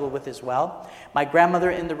I struggled with as well. My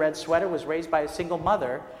grandmother in the red sweater was raised by a single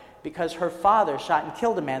mother because her father shot and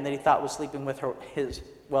killed a man that he thought was sleeping with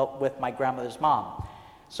with my grandmother's mom.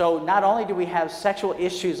 So not only do we have sexual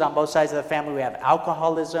issues on both sides of the family, we have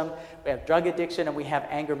alcoholism, we have drug addiction, and we have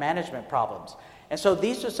anger management problems. And so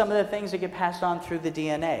these are some of the things that get passed on through the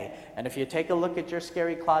DNA. And if you take a look at your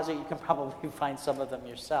scary closet, you can probably find some of them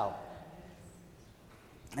yourself.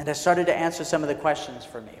 And I started to answer some of the questions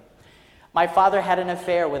for me. My father had an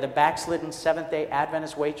affair with a backslidden Seventh-day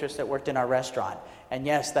Adventist waitress that worked in our restaurant. And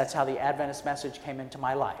yes, that's how the Adventist message came into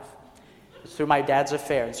my life. It was through my dad's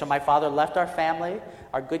affair. And so my father left our family,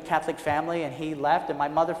 our good Catholic family, and he left. And my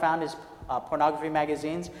mother found his pornography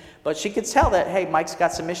magazines. But she could tell that, hey, Mike's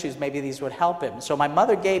got some issues. Maybe these would help him. So my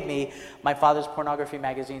mother gave me my father's pornography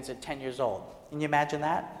magazines at 10 years old. Can you imagine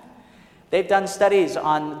that? They've done studies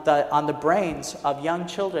on the brains of young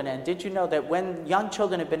children, and did you know that when young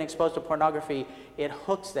children have been exposed to pornography, it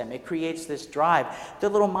hooks them, it creates this drive. Their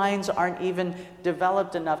little minds aren't even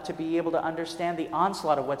developed enough to be able to understand the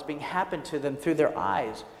onslaught of what's being happened to them through their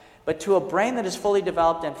eyes. But to a brain that is fully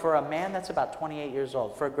developed, and for a man that's about 28 years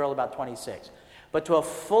old, for a girl about 26, but to a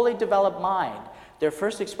fully developed mind, their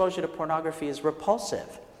first exposure to pornography is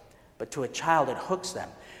repulsive. But to a child, it hooks them.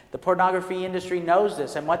 The pornography industry knows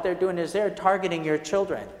this, and what they're doing is they're targeting your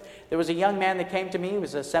children. There was a young man that came to me, he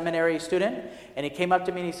was a seminary student, and he came up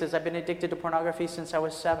to me and he says, I've been addicted to pornography since I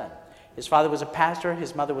was 7. His father was a pastor,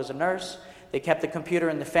 his mother was a nurse. They kept the computer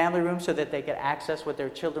in the family room so that they could access what their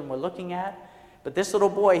children were looking at. But this little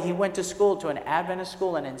boy, he went to school, to an Adventist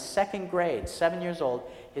school, and in 2nd grade, 7 years old,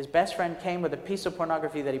 his best friend came with a piece of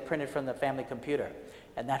pornography that he printed from the family computer,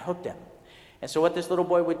 and that hooked him. And so what this little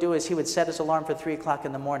boy would do is he would set his alarm for 3 o'clock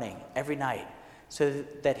in the morning every night so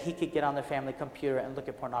that he could get on the family computer and look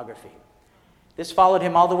at pornography. This followed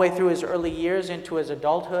him all the way through his early years into his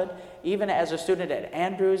adulthood, even as a student at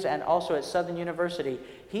Andrews and also at Southern University.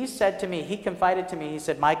 He said to me, he confided to me, he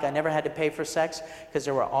said, Mike, I never had to pay for sex because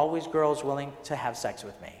there were always girls willing to have sex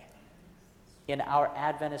with me in our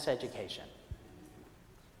Adventist education.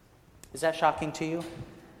 Is that shocking to you?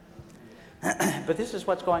 But this is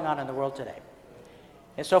what's going on in the world today.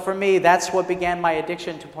 And so for me, that's what began my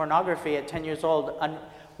addiction to pornography at 10 years old.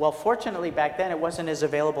 Well, fortunately, back then, it wasn't as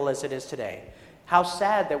available as it is today. How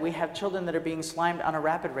sad that we have children that are being slimed on a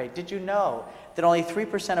rapid rate. Did you know that only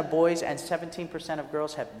 3% of boys and 17% of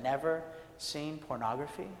girls have never seen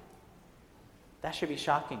pornography? That should be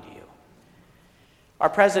shocking to you. Our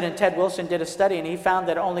president, Ted Wilson, did a study, and he found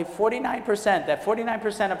that only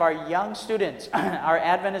 49% of our young students, our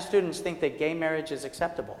Adventist students, think that gay marriage is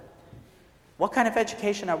acceptable. What kind of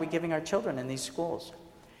education are we giving our children in these schools?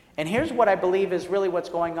 And here's what I believe is really what's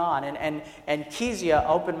going on, and Kezia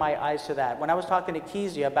opened my eyes to that. When I was talking to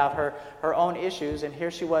Kezia about her own issues, and here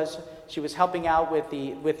she was helping out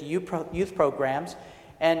with youth programs,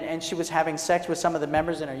 and she was having sex with some of the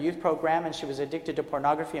members in her youth program, and she was addicted to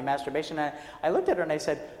pornography and masturbation. And I looked at her and I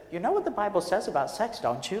said, you know what the Bible says about sex,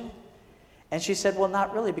 don't you? And she said, well,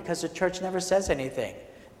 not really, because the church never says anything.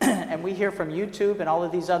 And we hear from YouTube and all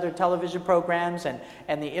of these other television programs and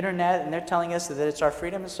the internet, and they're telling us that it's our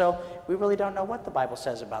freedom, and so we really don't know what the Bible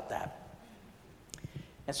says about that.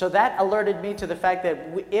 And so that alerted me to the fact that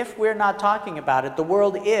if we're not talking about it, the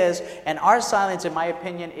world is, and our silence, in my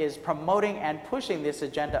opinion, is promoting and pushing this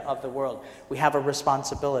agenda of the world. We have a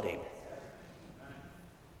responsibility.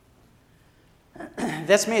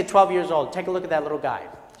 That's me at 12 years old. Take a look at that little guy.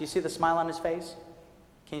 Do you see the smile on his face?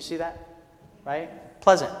 Can you see that? Right?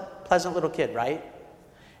 Pleasant little kid, right?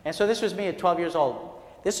 And so this was me at 12 years old.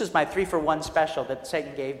 This was my 3-for-1 special that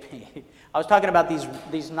Satan gave me. I was talking about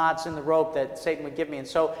these knots in the rope that Satan would give me. And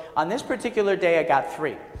so on this particular day, I got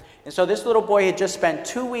 3. And so this little boy had just spent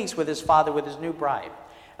 2 weeks with his father with his new bride.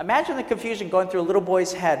 Imagine the confusion going through a little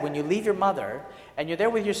boy's head when you leave your mother and you're there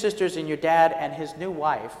with your sisters and your dad and his new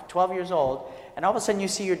wife, 12 years old, and all of a sudden you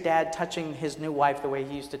see your dad touching his new wife the way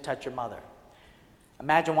he used to touch your mother.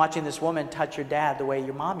 Imagine watching this woman touch your dad the way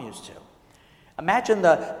your mom used to. Imagine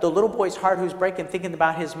the little boy's heart who's breaking, thinking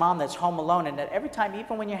about his mom that's home alone, and that every time,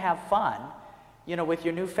 even when you have fun, with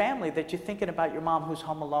your new family, that you're thinking about your mom who's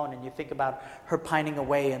home alone, and you think about her pining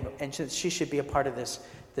away, and she should be a part of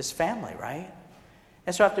this family, right?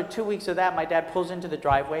 And so after 2 weeks of that, my dad pulls into the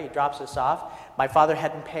driveway, he drops us off. My father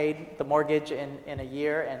hadn't paid the mortgage in a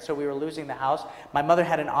year, and so we were losing the house. My mother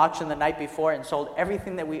had an auction the night before and sold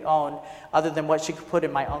everything that we owned other than what she could put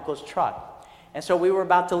in my uncle's truck. And so we were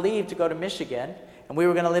about to leave to go to Michigan, and we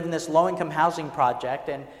were going to live in this low-income housing project,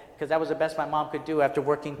 and because that was the best my mom could do after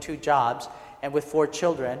working 2 jobs and with 4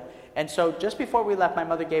 children. And so just before we left, my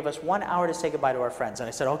mother gave us 1 hour to say goodbye to our friends, and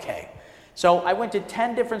I said, okay. So I went to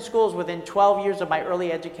 10 different schools within 12 years of my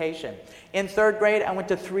early education. In 3rd grade, I went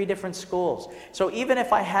to 3 different schools. So even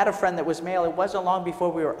if I had a friend that was male, it wasn't long before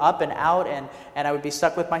we were up and out, and I would be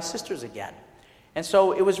stuck with my sisters again. And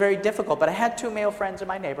so it was very difficult. But I had 2 male friends in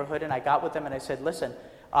my neighborhood, and I got with them, and I said, listen,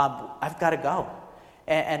 I've got to go.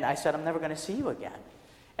 And I said, I'm never going to see you again.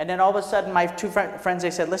 And then all of a sudden, my 2 friends,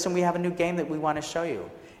 they said, listen, we have a new game that we want to show you.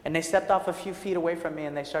 And they stepped off a few feet away from me,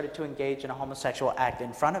 and they started to engage in a homosexual act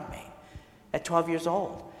in front of me at 12 years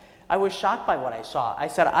old. I was shocked by what I saw. I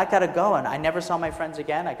said, I got to go, and I never saw my friends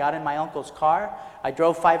again. I got in my uncle's car. I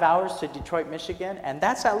drove 5 hours to Detroit, Michigan, and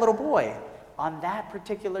that's that little boy on that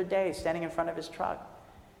particular day standing in front of his truck.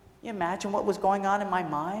 Can you imagine what was going on in my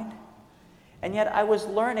mind? And yet I was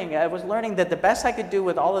learning that the best I could do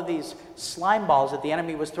with all of these slime balls that the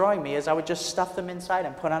enemy was throwing me is I would just stuff them inside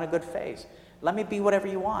and put on a good face. Let me be whatever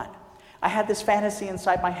you want. I had this fantasy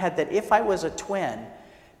inside my head that if I was a twin,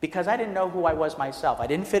 because I didn't know who I was myself. I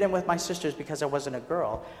didn't fit in with my sisters because I wasn't a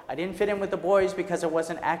girl. I didn't fit in with the boys because I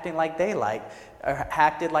wasn't acting like they liked, or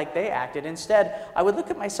acted like they acted. Instead, I would look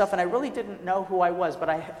at myself and I really didn't know who I was, but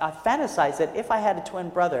I fantasized that if I had a twin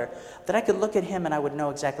brother, that I could look at him and I would know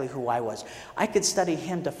exactly who I was. I could study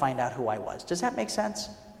him to find out who I was. Does that make sense?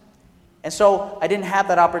 And so I didn't have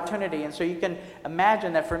that opportunity, and so you can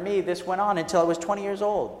imagine that for me, this went on until I was 20 years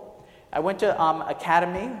old. I went to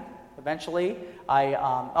academy. Eventually, I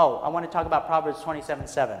want to talk about Proverbs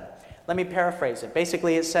 27:7. Let me paraphrase it.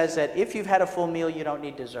 Basically, it says that if you've had a full meal, you don't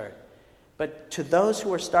need dessert. But to those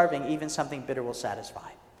who are starving, even something bitter will satisfy.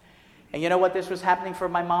 And you know what? This was happening for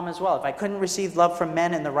my mom as well. If I couldn't receive love from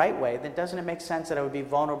men in the right way, then doesn't it make sense that I would be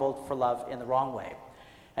vulnerable for love in the wrong way?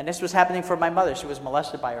 And this was happening for my mother. She was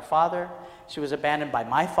molested by her father. She was abandoned by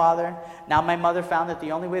my father. Now my mother found that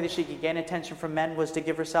the only way that she could gain attention from men was to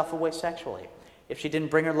give herself away sexually. If she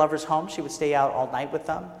didn't bring her lovers home, she would stay out all night with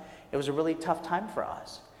them. It was a really tough time for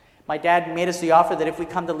us. My dad made us the offer that if we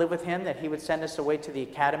come to live with him, that he would send us away to the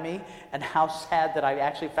academy. And how sad that I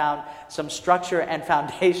actually found some structure and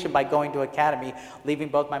foundation by going to academy, leaving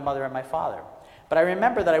both my mother and my father. But I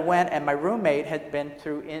remember that I went, and my roommate had been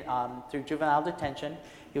through juvenile detention,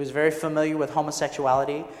 He was very familiar with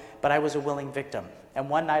homosexuality, but I was a willing victim. And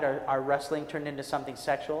one night our wrestling turned into something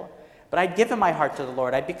sexual. But I'd given my heart to the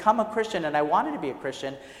Lord. I'd become a Christian, and I wanted to be a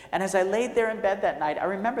Christian. And as I laid there in bed that night, I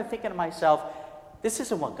remember thinking to myself, this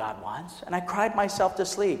isn't what God wants. And I cried myself to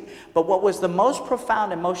sleep. But what was the most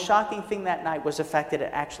profound and most shocking thing that night was the fact that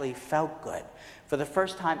it actually felt good. For the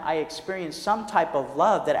first time, I experienced some type of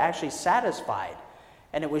love that actually satisfied.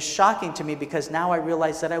 And it was shocking to me because now I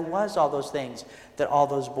realized that I was all those things that all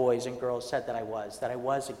those boys and girls said that I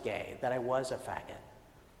was a gay, that I was a faggot.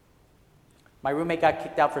 My roommate got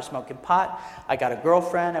kicked out for smoking pot. I got a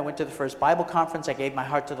girlfriend. I went to the first Bible conference. I gave my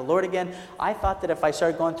heart to the Lord again. I thought that if I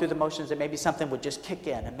started going through the motions, that maybe something would just kick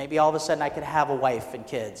in, and maybe all of a sudden I could have a wife and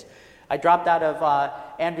kids. I dropped out of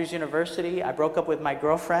Andrews University. I broke up with my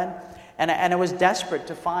girlfriend, and I was desperate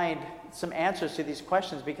to find some answers to these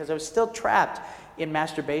questions because I was still trapped in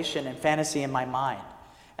masturbation and fantasy in my mind.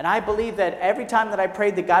 And I believe that every time that I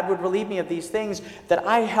prayed that God would relieve me of these things, that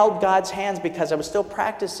I held God's hands because I was still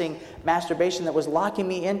practicing masturbation that was locking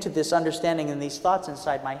me into this understanding and these thoughts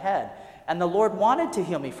inside my head. And the Lord wanted to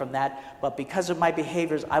heal me from that, but because of my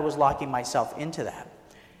behaviors, I was locking myself into that.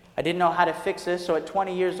 I didn't know how to fix this, so at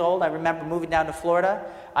 20 years old, I remember moving down to Florida.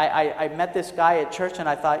 I met this guy at church, and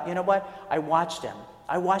I thought, you know what? I watched him.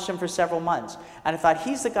 I watched him for several months, and I thought,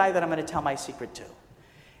 he's the guy that I'm going to tell my secret to.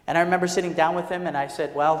 And I remember sitting down with him, and I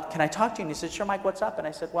said, well, can I talk to you? And he said, sure, Mike, what's up? And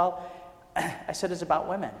I said, well, it's about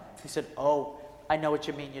women. He said, oh, I know what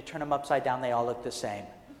you mean. You turn them upside down, they all look the same.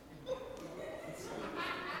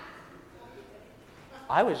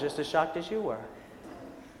 I was just as shocked as you were.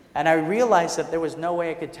 And I realized that there was no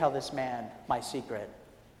way I could tell this man my secret.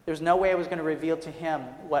 There was no way I was going to reveal to him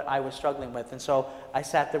what I was struggling with. And so I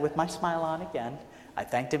sat there with my smile on again. I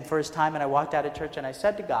thanked him for his time, and I walked out of church, and I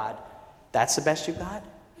said to God, that's the best you got?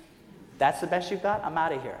 That's the best you've got? I'm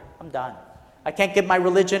out of here. I'm done. I can't get my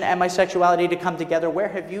religion and my sexuality to come together. Where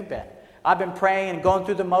have you been? I've been praying and going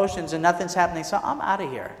through the motions and nothing's happening, so I'm out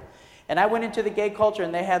of here. And I went into the gay culture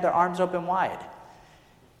and they had their arms open wide.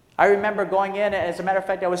 I remember going in, as a matter of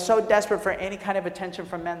fact, I was so desperate for any kind of attention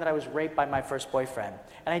from men that I was raped by my first boyfriend.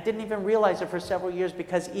 And I didn't even realize it for several years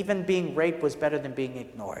because even being raped was better than being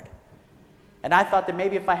ignored. And I thought that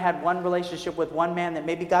maybe if I had one relationship with one man, that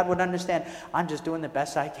maybe God would understand, I'm just doing the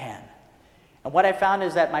best I can. And what I found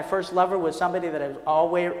is that my first lover was somebody that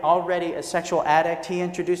was already a sexual addict. He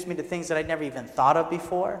introduced me to things that I'd never even thought of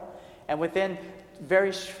before. And within a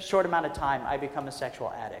very short amount of time, I become a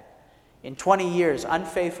sexual addict. In 20 years,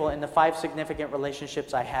 unfaithful in the 5 significant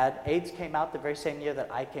relationships I had. AIDS came out the very same year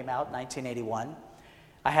that I came out, 1981.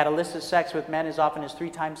 I had illicit sex with men as often as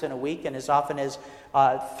 3 times in a week and as often as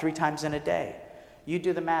 3 times in a day. You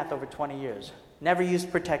do the math over 20 years. Never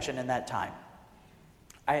used protection in that time.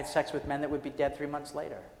 I had sex with men that would be dead 3 months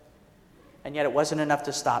later. And yet it wasn't enough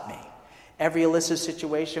to stop me. Every illicit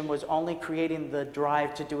situation was only creating the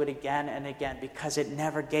drive to do it again and again because it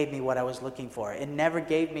never gave me what I was looking for. It never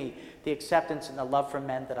gave me the acceptance and the love for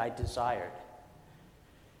men that I desired.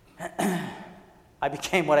 I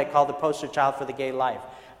became what I call the poster child for the gay life.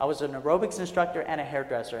 I was an aerobics instructor and a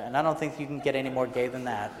hairdresser, and I don't think you can get any more gay than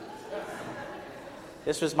that.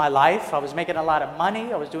 This was my life. I was making a lot of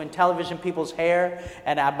money. I was doing television people's hair,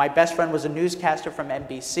 and my best friend was a newscaster from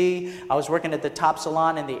NBC. I was working at the top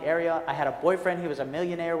salon in the area. I had a boyfriend. He was a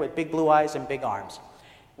millionaire with big blue eyes and big arms.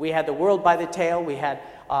 We had the world by the tail.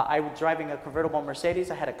 I was driving a convertible Mercedes.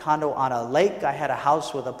 I had a condo on a lake. I had a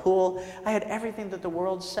house with a pool. I had everything that the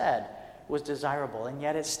world said was desirable, and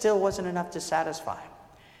yet it still wasn't enough to satisfy.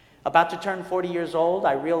 About to turn 40 years old,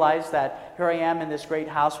 I realized that here I am in this great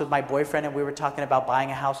house with my boyfriend, and we were talking about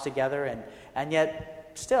buying a house together, and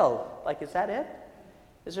yet still, like, is that it?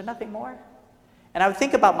 Is there nothing more? And I would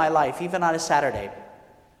think about my life, even on a Saturday.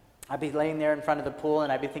 I'd be laying there in front of the pool,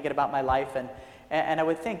 and I'd be thinking about my life, and I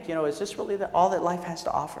would think, is this really all that life has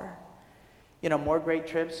to offer? More great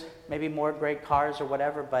trips, maybe more great cars or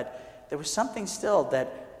whatever, but there was something still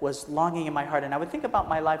that was longing in my heart, and I would think about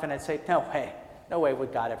my life, and I'd say, no way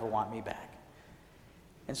would God ever want me back.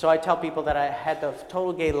 And so I tell people that I had the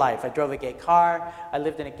total gay life. I drove a gay car. I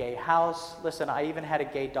lived in a gay house. Listen, I even had a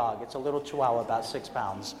gay dog. It's a little chihuahua, about 6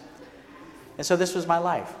 pounds. And so this was my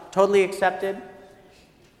life, totally accepted.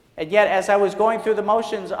 And yet, as I was going through the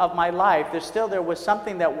motions of my life, there was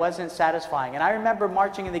something that wasn't satisfying. And I remember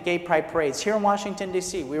marching in the gay pride parades here in Washington,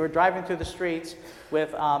 D.C. We were driving through the streets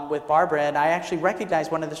with Barbara, and I actually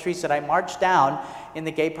recognized one of the streets that I marched down in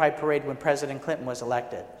the gay pride parade when President Clinton was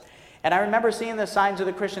elected. And I remember seeing the signs of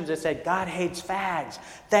the Christians that said, God hates fags.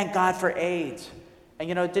 Thank God for AIDS. And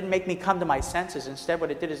it didn't make me come to my senses. Instead, what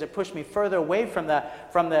it did is it pushed me further away from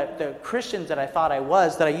the Christians that I thought I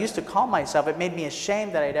was, that I used to call myself. It made me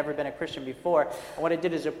ashamed that I'd ever been a Christian before. And what it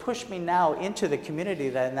did is it pushed me now into the community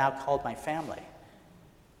that I now called my family.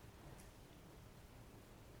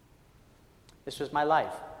 This was my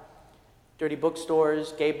life. Dirty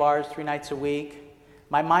bookstores, gay bars 3 nights a week.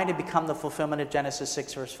 My mind had become the fulfillment of Genesis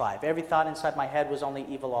 6, verse 5. Every thought inside my head was only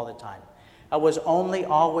evil all the time. I was only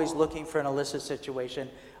always looking for an illicit situation.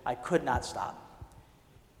 I could not stop.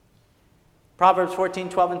 Proverbs 14,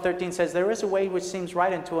 12, and 13 says, there is a way which seems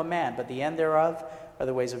right unto a man, but the end thereof are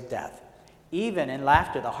the ways of death. Even in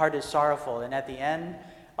laughter, the heart is sorrowful, and at the end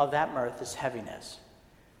of that mirth is heaviness.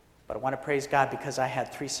 But I want to praise God because I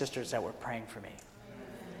had 3 sisters that were praying for me.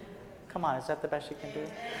 Come on, is that the best you can do?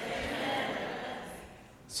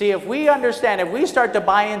 See, if we understand, if we start to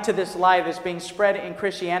buy into this lie that's being spread in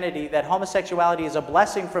Christianity, that homosexuality is a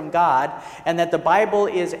blessing from God, and that the Bible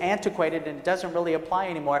is antiquated and it doesn't really apply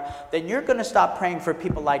anymore, then you're going to stop praying for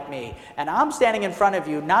people like me. And I'm standing in front of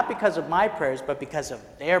you not because of my prayers, but because of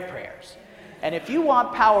their prayers. And if you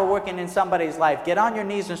want power working in somebody's life, get on your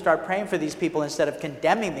knees and start praying for these people instead of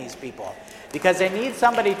condemning these people. Because they need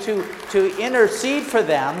somebody to intercede for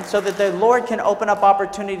them so that the Lord can open up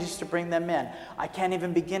opportunities to bring them in. I can't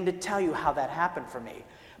even begin to tell you how that happened for me.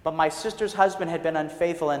 But my sister's husband had been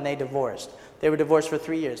unfaithful and they divorced. They were divorced for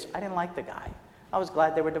 3 years. I didn't like the guy. I was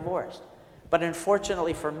glad they were divorced. But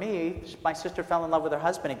unfortunately for me, my sister fell in love with her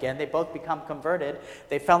husband again. They both become converted.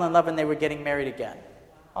 They fell in love and they were getting married again.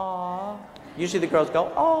 Aww. Usually the girls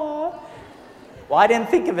go, aww. Well, I didn't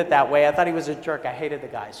think of it that way. I thought he was a jerk. I hated the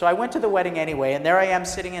guy. So I went to the wedding anyway, and there I am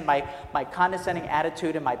sitting in my condescending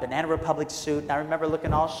attitude in my Banana Republic suit, and I remember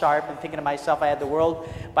looking all sharp and thinking to myself I had the world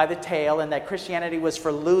by the tail and that Christianity was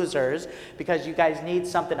for losers because you guys need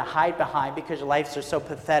something to hide behind because your lives are so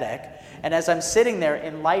pathetic. And as I'm sitting there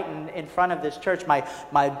enlightened in front of this church,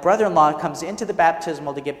 my brother-in-law comes into the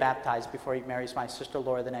baptismal to get baptized before he marries my sister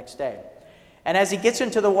Laura the next day. And as he gets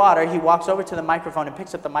into the water, he walks over to the microphone and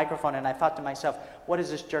picks up the microphone, and I thought to myself, what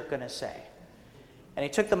is this jerk going to say? And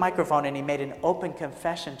he took the microphone and he made an open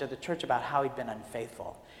confession to the church about how he'd been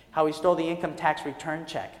unfaithful, how he stole the income tax return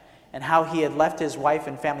check, and how he had left his wife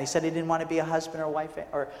and family. He said he didn't want to be a husband or a wife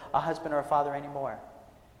or a husband or a father anymore.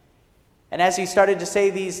 And as he started to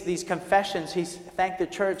say these confessions, he thanked the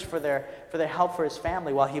church for their help for his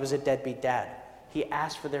family while he was a deadbeat dad. He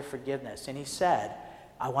asked for their forgiveness, and he said,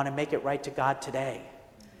 I want to make it right to God today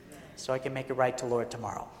so I can make it right to Lord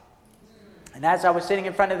tomorrow. And as I was sitting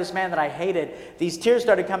in front of this man that I hated, these tears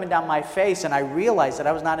started coming down my face, and I realized that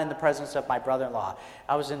I was not in the presence of my brother-in-law.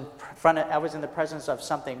 I was in the presence of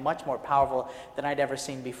something much more powerful than I'd ever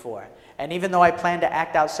seen before. And even though I planned to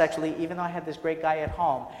act out sexually, even though I had this great guy at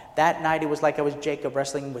home, that night it was like I was Jacob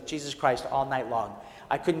wrestling with Jesus Christ all night long.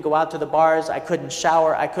 I couldn't go out to the bars, I couldn't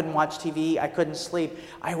shower, I couldn't watch TV, I couldn't sleep.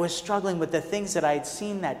 I was struggling with the things that I had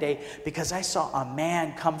seen that day because I saw a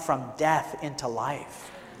man come from death into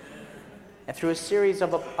life. And through a series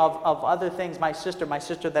of other things, my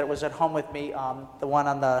sister that was at home with me, the one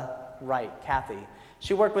on the right, Kathy,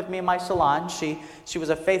 she worked with me in my salon. She was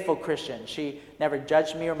a faithful Christian. She never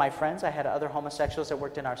judged me or my friends. I had other homosexuals that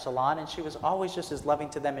worked in our salon, and she was always just as loving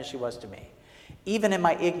to them as she was to me. Even in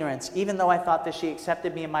my ignorance, even though I thought that she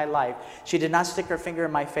accepted me in my life, she did not stick her finger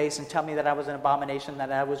in my face and tell me that I was an abomination,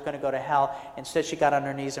 that I was going to go to hell. Instead, she got on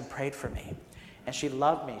her knees and prayed for me. And she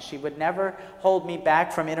loved me. She would never hold me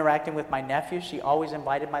back from interacting with my nephew. She always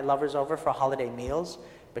invited my lovers over for holiday meals,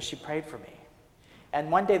 but she prayed for me. And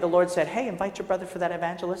one day the Lord said, hey, invite your brother for that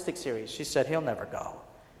evangelistic series. She said, he'll never go,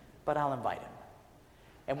 but I'll invite him.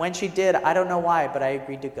 And when she did, I don't know why, but I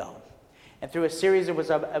agreed to go. And through a series, it was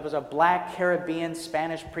a black Caribbean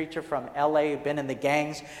Spanish preacher from LA who'd been in the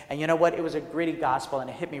gangs. And you know what? It was a gritty gospel, and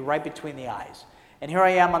it hit me right between the eyes. And here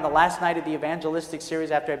I am on the last night of the evangelistic series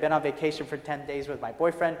after I'd been on vacation for 10 days with my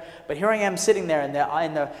boyfriend. But here I am sitting there, and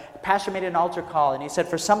the pastor made an altar call, and he said,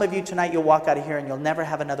 for some of you tonight, you'll walk out of here and you'll never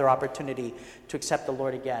have another opportunity to accept the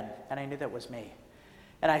Lord again. And I knew that was me.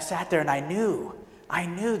 And I sat there and I knew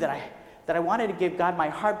that I wanted to give God my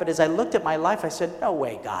heart. But as I looked at my life, I said, no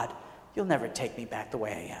way, God. You'll never take me back the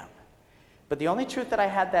way I am. But the only truth that I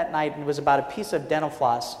had that night, and it was about a piece of dental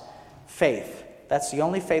floss, faith. That's the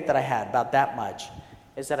only faith that I had, about that much,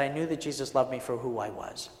 is that I knew that Jesus loved me for who I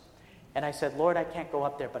was. And I said, Lord, I can't go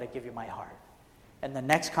up there, but I give you my heart. And the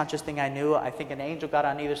next conscious thing I knew, I think an angel got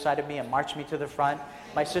on either side of me and marched me to the front.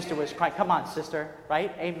 My sister was crying. Come on, sister,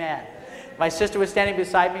 right? Amen. My sister was standing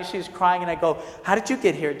beside me. She was crying, and I go, how did you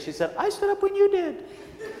get here? And she said, I stood up when you did.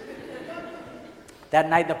 That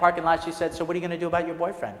night in the parking lot, she said, so what are you going to do about your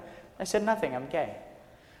boyfriend? I said, nothing, I'm gay.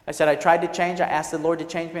 I said, I tried to change. I asked the Lord to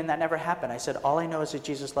change me, and that never happened. I said, all I know is that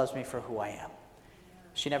Jesus loves me for who I am.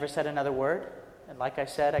 She never said another word. And like I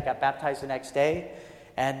said, I got baptized the next day,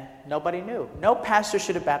 and nobody knew. No pastor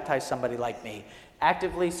should have baptized somebody like me.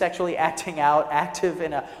 Actively sexually acting out, active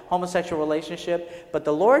in a homosexual relationship. But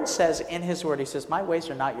the Lord says in his word, he says, my ways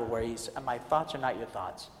are not your ways, and my thoughts are not your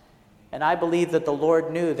thoughts. And I believe that the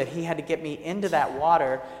Lord knew that he had to get me into that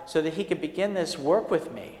water so that he could begin this work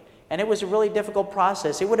with me. And it was a really difficult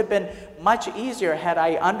process. It would have been much easier had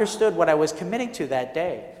I understood what I was committing to that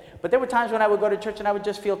day. But there were times when I would go to church and I would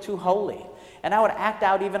just feel too holy. And I would act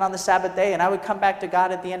out even on the Sabbath day, and I would come back to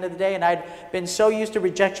God at the end of the day, and I'd been so used to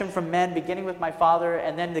rejection from men, beginning with my father,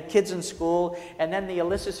 and then the kids in school, and then the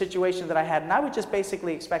illicit situation that I had. And I would just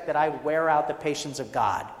basically expect that I would wear out the patience of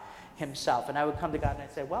God himself. And I would come to God and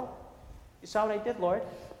I'd say, well, you saw what I did, Lord.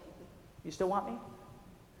 You still want me?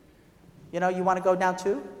 You want to go down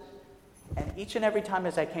too? And each and every time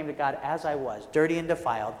as I came to God, as I was, dirty and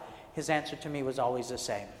defiled, his answer to me was always the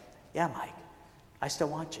same. Yeah, Mike, I still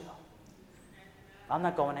want you. I'm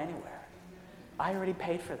not going anywhere. I already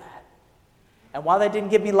paid for that. And while that didn't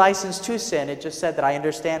give me license to sin, it just said that I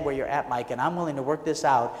understand where you're at, Mike, and I'm willing to work this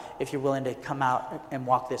out if you're willing to come out and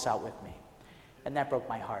walk this out with me. And that broke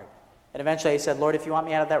my heart. And eventually I said, Lord, if you want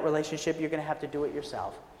me out of that relationship, you're going to have to do it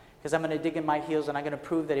yourself. Because I'm going to dig in my heels and I'm going to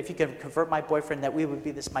prove that if you can convert my boyfriend, that we would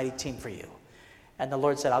be this mighty team for you. And the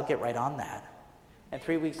Lord said, I'll get right on that. And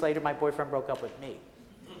 3 weeks later, my boyfriend broke up with me.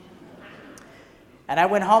 And I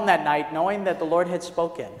went home that night knowing that the Lord had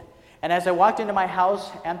spoken. And as I walked into my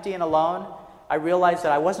house, empty and alone, I realized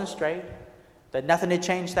that I wasn't straight, that nothing had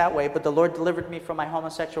changed that way, but the Lord delivered me from my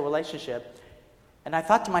homosexual relationship. And I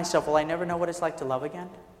thought to myself, will I never know what it's like to love again?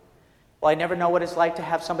 Will I never know what it's like to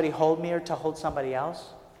have somebody hold me or to hold somebody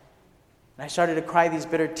else? And I started to cry these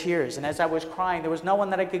bitter tears. And as I was crying, there was no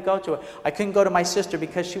one that I could go to. I couldn't go to my sister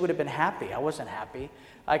because she would have been happy. I wasn't happy.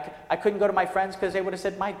 I couldn't go to my friends because they would have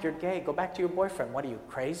said, Mike, you're gay. Go back to your boyfriend. What are you,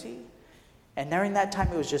 crazy? And during that time,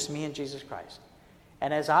 it was just me and Jesus Christ.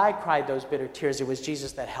 And as I cried those bitter tears, it was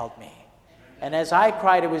Jesus that held me. And as I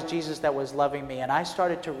cried, it was Jesus that was loving me. And I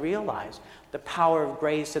started to realize the power of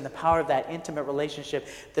grace and the power of that intimate relationship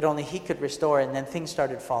that only he could restore. And then things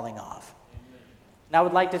started falling off. And I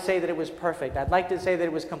would like to say that it was perfect. I'd like to say that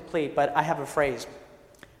it was complete, but I have a phrase.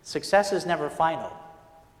 Success is never final,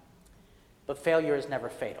 but failure is never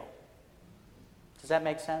fatal. Does that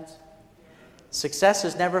make sense? Success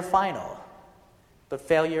is never final, but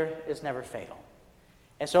failure is never fatal.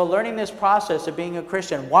 And so learning this process of being a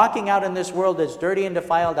Christian, walking out in this world that's dirty and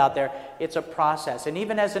defiled out there, it's a process. And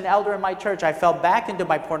even as an elder in my church, I fell back into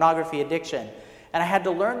my pornography addiction. And I had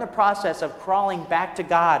to learn the process of crawling back to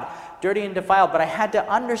God, dirty and defiled. But I had to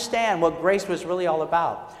understand what grace was really all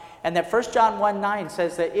about. And that 1 John 1:9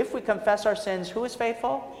 says that if we confess our sins, who is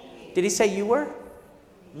faithful? Did he say you were?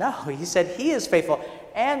 No, he said he is faithful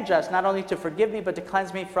and just, not only to forgive me, but to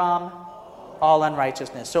cleanse me from all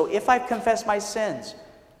unrighteousness. So if I've confessed my sins,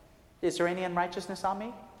 is there any unrighteousness on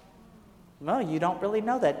me? No, you don't really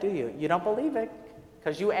know that, do you? You don't believe it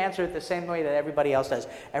because you answer it the same way that everybody else does.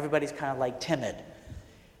 Everybody's kind of like timid.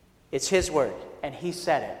 It's his word, and he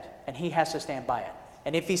said it, and he has to stand by it.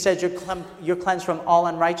 And if he says you're cleansed from all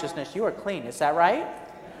unrighteousness, you are clean. Is that right?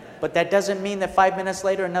 But that doesn't mean that 5 minutes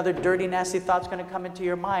later another dirty, nasty thought's going to come into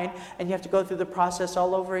your mind and you have to go through the process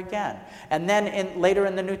all over again. And then later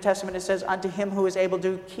in the New Testament it says, unto him who is able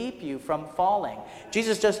to keep you from falling.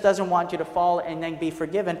 Jesus just doesn't want you to fall and then be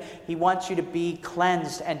forgiven. He wants you to be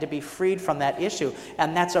cleansed and to be freed from that issue.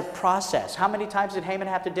 And that's a process. How many times did Haman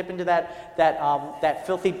have to dip into that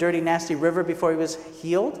filthy, dirty, nasty river before he was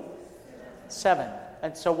healed? 7.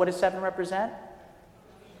 And so what does 7 represent?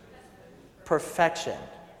 Perfection.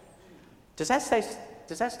 Does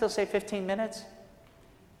that still say 15 minutes?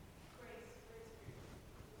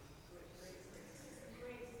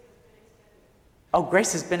 Oh,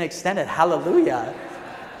 grace has been extended. Hallelujah.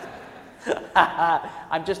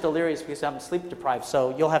 I'm just delirious because I'm sleep deprived,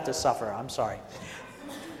 so you'll have to suffer. I'm sorry.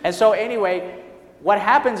 And so anyway, what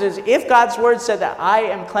happens is if God's word said that I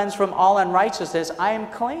am cleansed from all unrighteousness, I am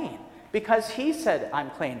clean. Because he said I'm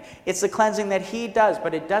clean. It's the cleansing that he does,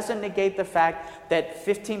 but it doesn't negate the fact that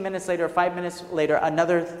 15 minutes later or 5 minutes later,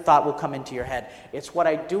 another thought will come into your head. It's what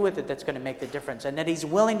I do with it that's going to make the difference, and that he's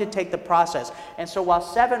willing to take the process. And so while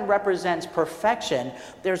 7 represents perfection,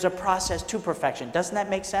 there's a process to perfection. Doesn't that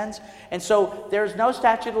make sense? And so there's no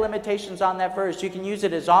statute of limitations on that verse. You can use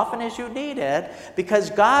it as often as you need it, because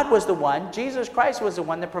God was the one, Jesus Christ was the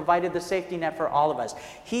one that provided the safety net for all of us.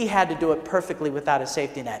 He had to do it perfectly without a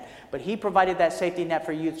safety net. But he provided that safety net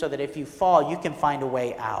for you so that if you fall, you can find a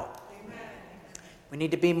way out. Amen. We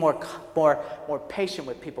need to be more patient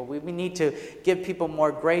with people. We need to give people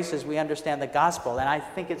more grace as we understand the gospel. And I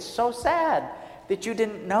think it's so sad that you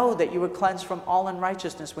didn't know that you were cleansed from all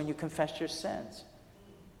unrighteousness when you confessed your sins.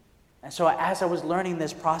 And so as I was learning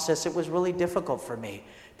this process, it was really difficult for me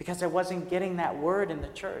because I wasn't getting that word in the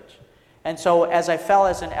church. And so as I fell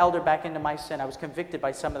as an elder back into my sin, I was convicted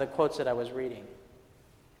by some of the quotes that I was reading.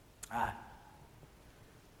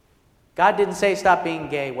 God didn't say stop being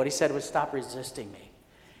gay. What he said was stop resisting me.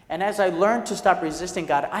 And as I learned to stop resisting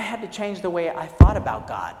God, I had to change the way I thought about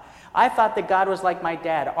God. I thought that God was like my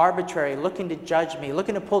dad, arbitrary, looking to judge me,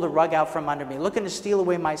 looking to pull the rug out from under me, looking to steal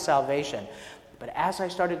away my salvation. But as I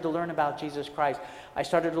started to learn about Jesus Christ, I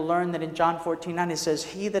started to learn that in John 14:9 it says,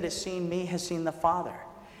 he that has seen me has seen the Father.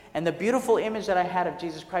 And the beautiful image that I had of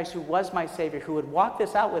Jesus Christ, who was my Savior, who would walk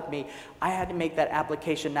this out with me, I had to make that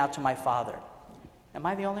application now to my father. Am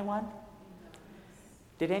I the only one?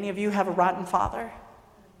 Did any of you have a rotten father?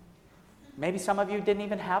 Maybe some of you didn't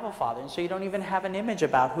even have a father, and so you don't even have an image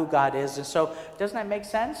about who God is. And so doesn't that make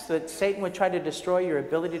sense that Satan would try to destroy your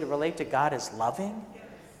ability to relate to God as loving?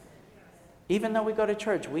 Even though we go to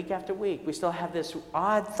church week after week, we still have this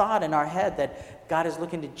odd thought in our head that God is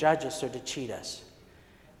looking to judge us or to cheat us.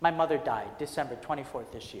 My mother died December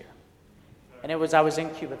 24th this year. And I was in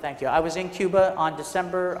Cuba, thank you. I was in Cuba on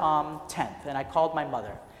December 10th, and I called my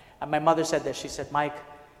mother. And my mother said this, she said, Mike,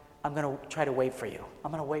 I'm going to try to wait for you.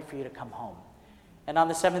 I'm going to wait for you to come home. And on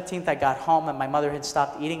the 17th, I got home, and my mother had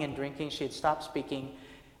stopped eating and drinking. She had stopped speaking.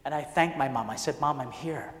 And I thanked my mom. I said, Mom, I'm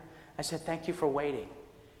here. I said, thank you for waiting.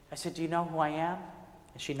 I said, do you know who I am?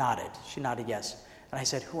 And she nodded. She nodded yes. And I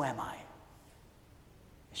said, who am I?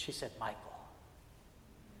 And she said, Michael.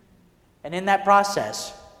 And in that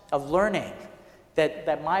process of learning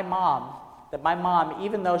that my mom,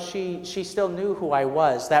 even though she still knew who I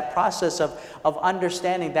was, that process of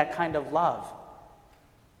understanding that kind of love,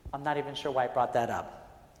 I'm not even sure why I brought that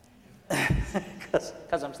up.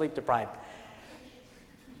 Because I'm sleep deprived.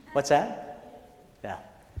 What's that? Yeah.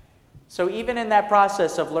 So even in that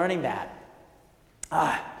process of learning that,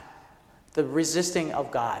 the resisting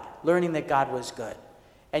of God, learning that God was good.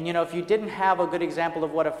 And if you didn't have a good example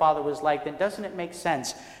of what a father was like, then doesn't it make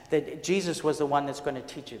sense that Jesus was the one that's going to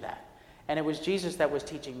teach you that? And it was Jesus that was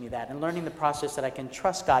teaching me that and learning the process that I can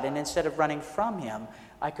trust God. And instead of running from him,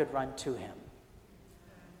 I could run to him.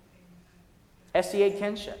 SDA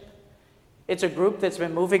Kinship. It's a group that's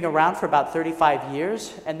been moving around for about 35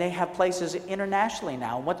 years, and they have places internationally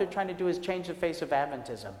now. And what they're trying to do is change the face of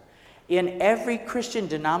Adventism. In every Christian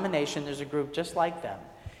denomination, there's a group just like them.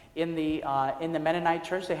 In the Mennonite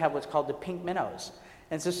church, they have what's called the Pink Minnows.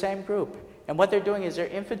 And it's the same group. And what they're doing is they're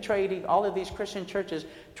infiltrating all of these Christian churches,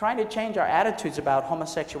 trying to change our attitudes about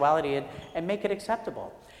homosexuality and make it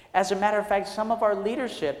acceptable. As a matter of fact, some of our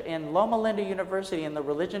leadership in Loma Linda University in the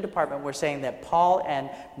religion department were saying that Paul and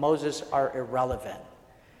Moses are irrelevant,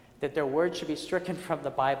 that their words should be stricken from the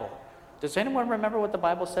Bible. Does anyone remember what the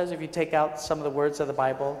Bible says if you take out some of the words of the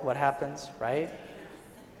Bible? What happens, right?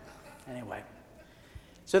 Anyway.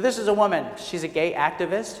 So this is a woman. She's a gay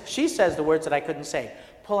activist. She says the words that I couldn't say.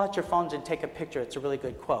 Pull out your phones and take a picture. It's a really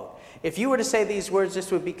good quote. If you were to say these words,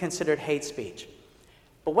 this would be considered hate speech.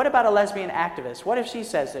 But what about a lesbian activist? What if she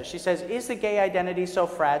says this? She says, is the gay identity so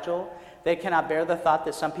fragile that it cannot bear the thought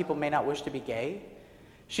that some people may not wish to be gay?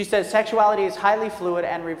 She says sexuality is highly fluid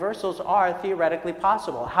and reversals are theoretically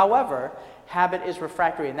possible. However, habit is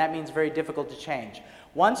refractory, and that means very difficult to change.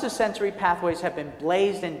 Once the sensory pathways have been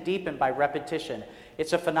blazed and deepened by repetition,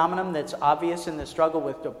 it's a phenomenon that's obvious in the struggle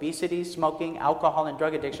with obesity, smoking, alcohol, and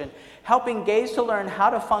drug addiction, helping gays to learn how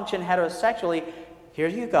to function heterosexually, here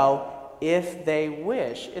you go, if they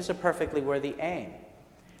wish, is a perfectly worthy aim.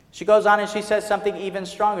 She goes on and she says something even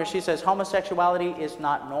stronger. She says homosexuality is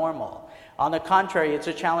not normal. On the contrary, it's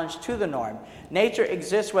a challenge to the norm. Nature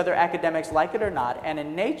exists whether academics like it or not, and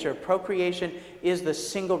in nature, procreation is the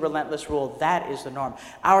single relentless rule. That is the norm.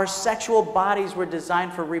 Our sexual bodies were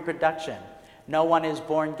designed for reproduction. No one is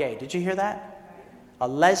born gay. Did you hear that? A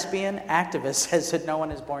lesbian activist says that no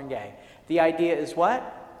one is born gay. The idea is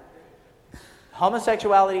what?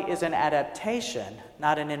 Homosexuality is an adaptation,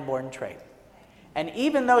 not an inborn trait. And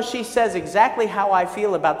even though she says exactly how I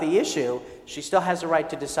feel about the issue, she still has the right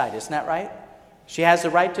to decide. Isn't that right? She has the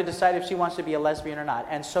right to decide if she wants to be a lesbian or not.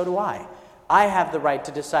 And so do I. I have the right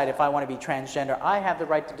to decide if I want to be transgender. I have the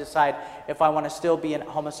right to decide if I want to still be a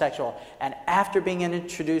homosexual. And after being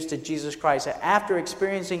introduced to Jesus Christ, after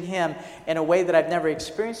experiencing him in a way that I've never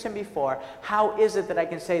experienced him before, how is it that I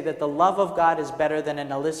can say that the love of God is better than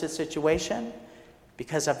an illicit situation?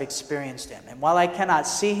 because I've experienced him. And while I cannot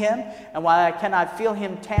see him, and while I cannot feel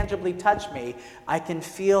him tangibly touch me, I can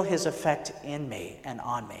feel his effect in me and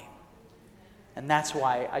on me. And that's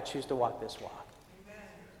why I choose to walk this walk.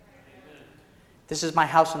 This is my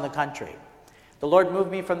house in the country. The Lord moved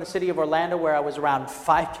me from the city of Orlando, where I was around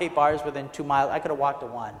 5K bars within 2 miles. I could have walked to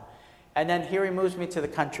one. And then here he moves me to the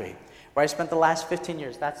country, where I spent the last 15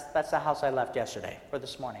 years. That's the house I left yesterday, or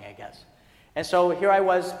this morning, I guess. And so here I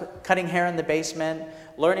was, cutting hair in the basement,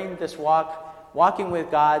 learning this walk, walking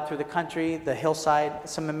with God through the country, the hillside,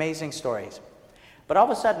 some amazing stories. But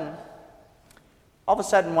all of a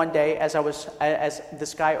sudden one day, as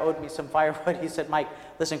this guy owed me some firewood, he said, Mike,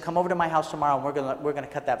 listen, come over to my house tomorrow and we're gonna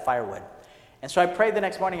cut that firewood. And so I prayed the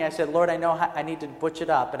next morning. I said, Lord, I know I need to butch it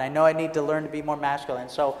up, and I know I need to learn to be more masculine.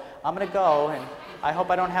 So I'm going to go, and I hope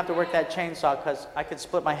I don't have to work that chainsaw, because I could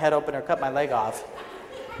split my head open or cut my leg off.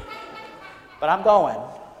 But I'm going.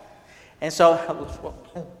 And so,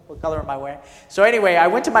 what color am I wearing? So anyway, I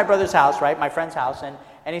went to my brother's house, right, my friend's house, and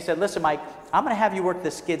he said, listen, Mike, I'm going to have you work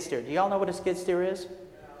the skid steer. Do y'all know what a skid steer is?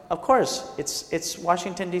 Of course. It's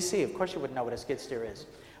Washington, D.C. Of course you wouldn't know what a skid steer is.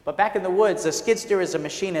 But back in the woods, a skid steer is a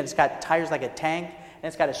machine, and it's got tires like a tank, and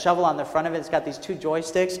it's got a shovel on the front of it. It's got these 2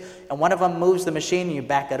 joysticks, and one of them moves the machine, and you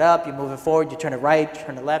back it up, you move it forward, you turn it right, you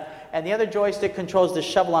turn it left, and the other joystick controls the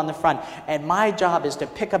shovel on the front. And my job is to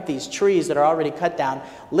pick up these trees that are already cut down,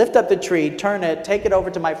 lift up the tree, turn it, take it over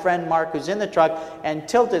to my friend Mark, who's in the truck, and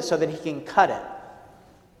tilt it so that he can cut it.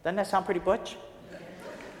 Doesn't that sound pretty butch?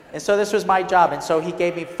 And so this was my job, and so he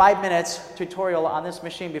gave me 5 minutes tutorial on this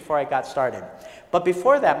machine before I got started. But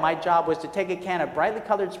before that, my job was to take a can of brightly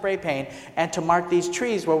colored spray paint and to mark these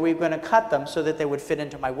trees where we were going to cut them so that they would fit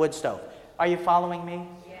into my wood stove. Are you following me?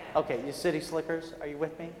 Yeah. Okay, you city slickers, are you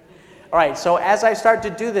with me? All right, so as I start to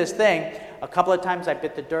do this thing, a couple of times I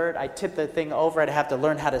bit the dirt, I tipped the thing over, I'd have to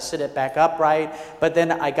learn how to sit it back upright. But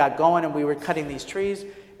then I got going, and we were cutting these trees,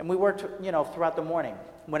 and we worked, throughout the morning.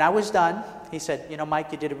 When I was done, he said,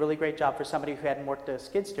 Mike, you did a really great job for somebody who hadn't worked a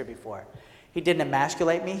skid steer before. He didn't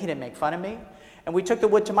emasculate me, he didn't make fun of me. And we took the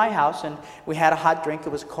wood to my house, and we had a hot drink. It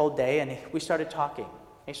was a cold day, and we started talking.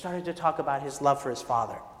 He started to talk about his love for his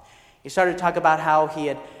father. He started to talk about how he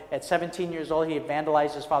had, at 17 years old, he had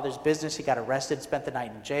vandalized his father's business. He got arrested, spent the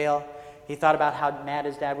night in jail. He thought about how mad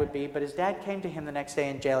his dad would be, but his dad came to him the next day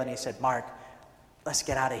in jail, and he said, Mark, let's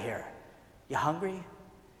get out of here. You hungry?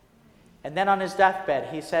 And then on his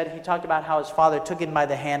deathbed, he talked about how his father took him by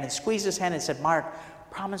the hand and squeezed his hand and said, Mark,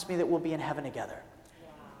 promise me that we'll be in heaven together.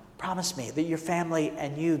 Promise me that your family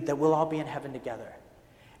and you, that we'll all be in heaven together.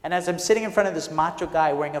 And as I'm sitting in front of this macho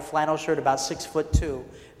guy wearing a flannel shirt about 6'2",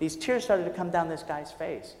 these tears started to come down this guy's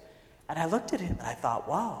face. And I looked at him and I thought,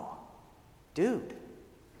 wow, dude.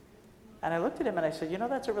 And I looked at him and I said,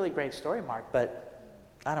 that's a really great story, Mark, but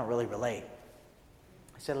I don't really relate.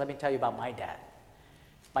 I said, let me tell you about my dad.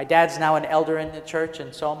 My dad's now an elder in the church,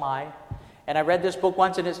 and so am I. And I read this book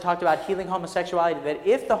once, and it's talked about healing homosexuality, that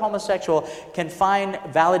if the homosexual can find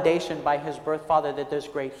validation by his birth father, that there's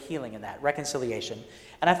great healing in that, reconciliation.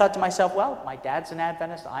 And I thought to myself, well, my dad's an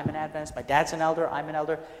Adventist, I'm an Adventist, my dad's an elder, I'm an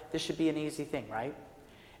elder. This should be an easy thing, right?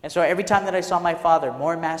 And so every time that I saw my father,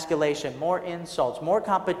 more emasculation, more insults, more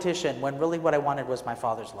competition, when really what I wanted was my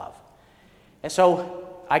father's love. And so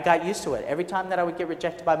I got used to it. Every time that I would get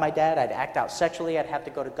rejected by my dad, I'd act out sexually. I'd have to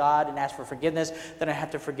go to God and ask for forgiveness. Then I'd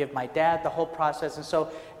have to forgive my dad, the whole process. And so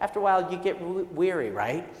after a while, you get weary,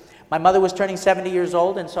 right? My mother was turning 70 years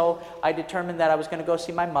old, and so I determined that I was going to go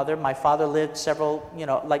see my mother. My father lived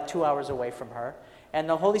 2 hours away from her. And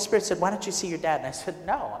the Holy Spirit said, why don't you see your dad? And I said,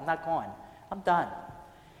 no, I'm not going. I'm done.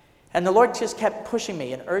 And the Lord just kept pushing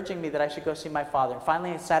me and urging me that I should go see my father. And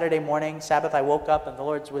finally, Saturday morning, Sabbath, I woke up, and the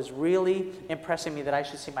Lord was really impressing me that I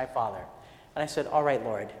should see my father. And I said, all right,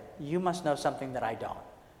 Lord, you must know something that I don't.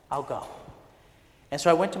 It's go. And so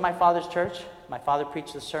I went to my father's church. My father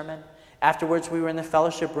preached the sermon. Afterwards, we were in the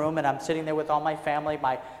fellowship room, and I'm sitting there with all my family,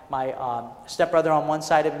 my stepbrother on one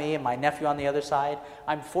side of me and my nephew on the other side.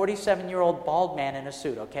 I'm a 47-year-old bald man in a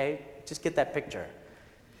suit, okay? Just get that picture.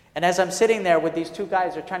 And as I'm sitting there with these two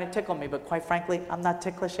guys, they're trying to tickle me, but quite frankly, I'm not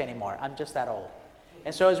ticklish anymore. I'm just that old.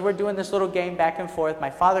 And so as we're doing this little game back and forth, my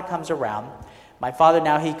father comes around. My father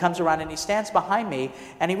now, he comes around and he stands behind me,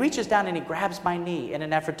 and he reaches down and he grabs my knee in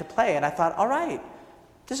an effort to play. And I thought, all right,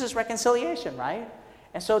 this is reconciliation, right?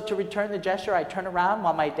 And so to return the gesture, I turn around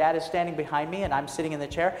while my dad is standing behind me and I'm sitting in the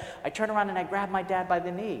chair. I turn around and I grab my dad by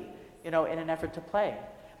the knee, in an effort to play.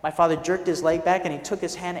 My father jerked his leg back and he took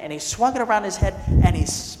his hand and he swung it around his head and he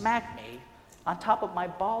smacked me on top of my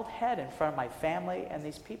bald head in front of my family and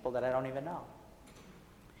these people that I don't even know.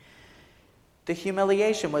 The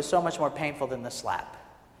humiliation was so much more painful than the slap.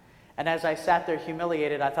 And as I sat there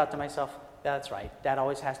humiliated, I thought to myself, yeah, that's right. Dad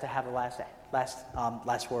always has to have the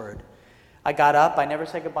last word. I got up. I never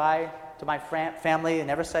said goodbye to my family. I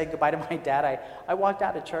never said goodbye to my dad. I walked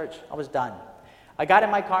out of church. I was done. I got in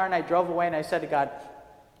my car and I drove away and I said to God,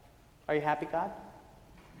 are you happy, God?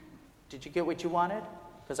 Did you get what you wanted?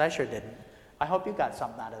 Because I sure didn't. I hope you got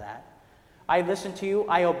something out of that. I listened to you.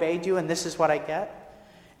 I obeyed you, and this is what I get.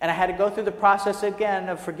 And I had to go through the process again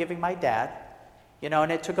of forgiving my dad.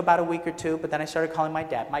 And it took about a week or two, but then I started calling my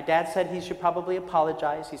dad. My dad said he should probably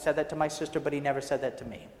apologize. He said that to my sister, but he never said that to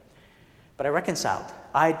me. But I reconciled.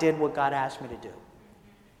 I did what God asked me to do.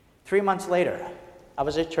 3 months later, I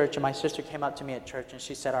was at church, and my sister came up to me at church, and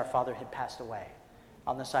she said our father had passed away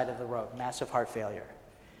on the side of the road, massive heart failure.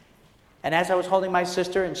 And as I was holding my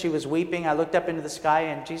sister, and she was weeping, I looked up into the sky,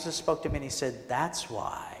 and Jesus spoke to me, and he said, that's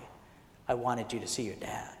why I wanted you to see your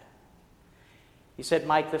dad. He said,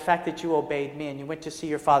 Mike, the fact that you obeyed me and you went to see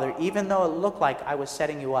your father, even though it looked like I was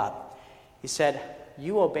setting you up, he said,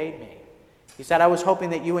 you obeyed me. He said, I was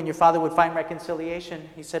hoping that you and your father would find reconciliation.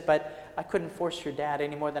 He said, but I couldn't force your dad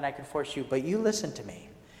any more than I could force you. But you listened to me.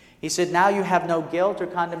 He said, now you have no guilt or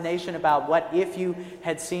condemnation about what if you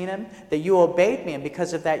had seen him, that you obeyed me, and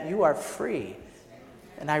because of that, you are free.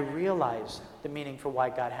 And I realized the meaning for why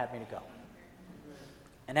God had me to go.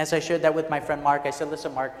 And as I shared that with my friend Mark, I said,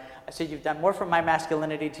 listen, Mark, I said, you've done more for my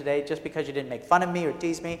masculinity today just because you didn't make fun of me or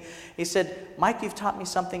tease me. He said, Mike, you've taught me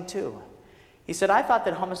something too. He said, I thought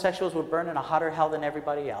that homosexuals would burn in a hotter hell than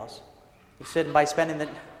everybody else. He said, by spending the...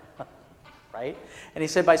 right? And he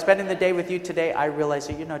said, by spending the day with you today, I realize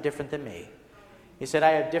that you're no different than me. He said,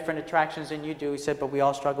 I have different attractions than you do. He said, but we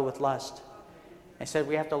all struggle with lust. He said,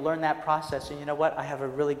 we have to learn that process. And you know what? I have a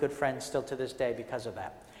really good friend still to this day because of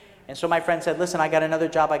that. And so my friend said, listen, I got another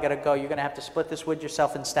job. I got to go. You're going to have to split this wood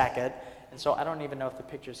yourself and stack it. And so I don't even know if the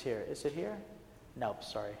picture's here. Is it here? Nope,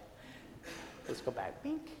 sorry. Let's go back.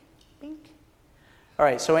 Bink, bink. All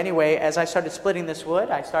right, so anyway, as I started splitting this wood,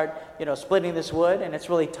 I start, splitting this wood, and it's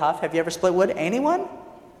really tough. Have you ever split wood? Anyone?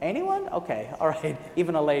 Anyone? Okay, all right.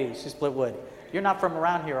 Even a lady, she split wood. You're not from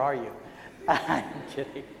around here, are you? I'm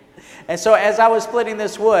kidding. And so as I was splitting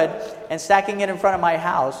this wood and stacking it in front of my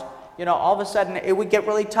house, all of a sudden it would get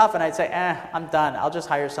really tough, and I'd say, I'm done. I'll just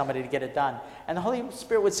hire somebody to get it done. And the Holy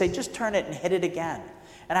Spirit would say, just turn it and hit it again.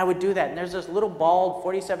 And I would do that. And there's this little bald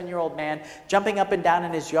 47-year-old man jumping up and down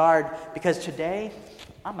in his yard because today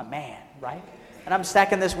I'm a man, right? And I'm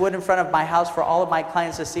stacking this wood in front of my house for all of my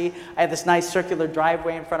clients to see. I have this nice circular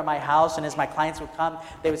driveway in front of my house, and as my clients would come,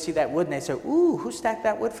 they would see that wood, and they'd say, ooh, who stacked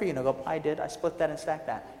that wood for you? And I go, I did. I split that and stacked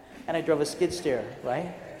that. And I drove a skid steer,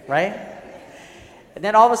 right? And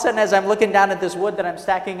then all of a sudden, as I'm looking down at this wood that I'm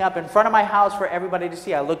stacking up in front of my house for everybody to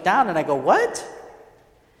see, I look down and I go, what?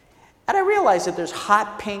 And I realized that there's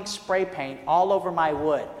hot pink spray paint all over my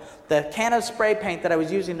wood. The can of spray paint that I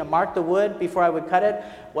was using to mark the wood before I would cut it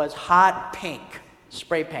was hot pink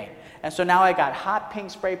spray paint. And so now I got hot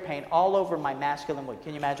pink spray paint all over my masculine wood.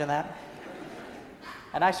 Can you imagine that?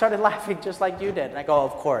 And I started laughing just like you did. And I go,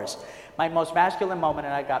 of course. My most masculine moment,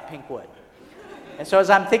 and I got pink wood. And so as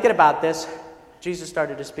I'm thinking about this, Jesus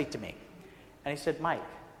started to speak to me. And he said, Mike,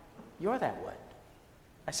 you're that wood.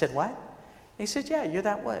 I said, what? And he said, yeah, you're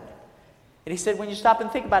that wood. And he said, when you stop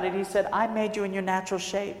and think about it, he said, I made you in your natural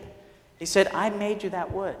shape. He said, I made you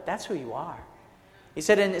that wood. That's who you are. He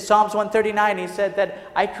said in Psalms 139, he said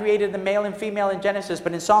that I created the male and female in Genesis,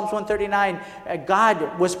 but in Psalms 139,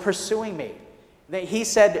 God was pursuing me. He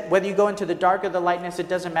said, whether you go into the dark or the lightness, it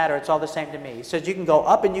doesn't matter. It's all the same to me. He said, you can go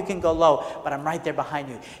up and you can go low, but I'm right there behind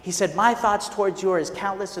you. He said, my thoughts towards you are as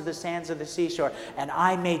countless of the sands of the seashore, and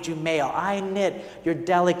I made you male. I knit your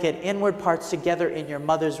delicate inward parts together in your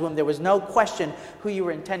mother's womb. There was no question who you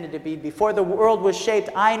were intended to be. Before the world was shaped,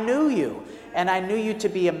 I knew you, and I knew you to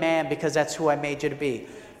be a man because that's who I made you to be.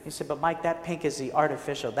 He said, but Mike, that pink is the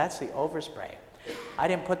artificial. That's the overspray. I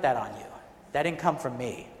didn't put that on you. That didn't come from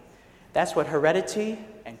me. That's what heredity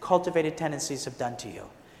and cultivated tendencies have done to you.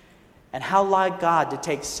 And how like God to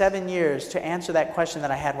take 7 years to answer that question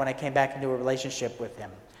that I had when I came back into a relationship with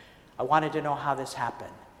him. I wanted to know how this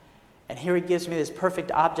happened. And here he gives me this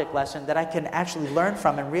perfect object lesson that I can actually learn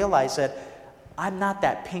from and realize that I'm not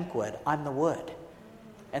that pink wood, I'm the wood.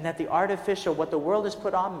 And that the artificial, what the world has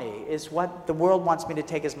put on me, is what the world wants me to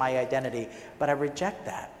take as my identity. But I reject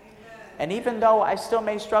that. And even though I still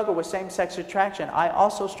may struggle with same-sex attraction, I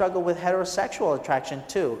also struggle with heterosexual attraction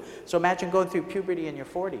too. So imagine going through puberty in your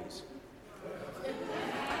 40s.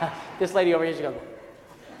 This lady over here, she's going,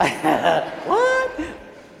 what?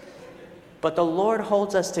 But the Lord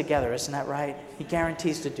holds us together, isn't that right? He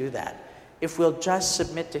guarantees to do that. If we'll just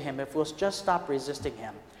submit to him, if we'll just stop resisting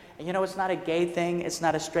him. And you know, it's not a gay thing, it's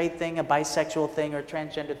not a straight thing, a bisexual thing, or a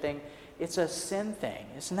transgender thing. It's a sin thing.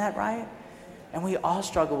 Isn't that right? And we all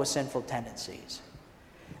struggle with sinful tendencies.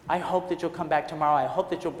 I hope that you'll come back tomorrow. I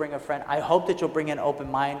hope that you'll bring a friend. I hope that you'll bring an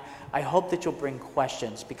open mind. I hope that you'll bring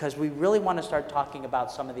questions, because we really want to start talking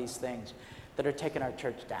about some of these things that are taking our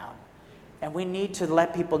church down. And we need to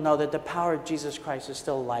let people know that the power of Jesus Christ is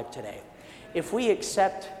still alive today. If we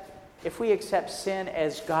accept sin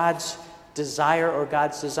as God's desire or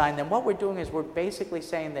God's design, then what we're doing is we're basically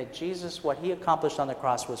saying that Jesus, what he accomplished on the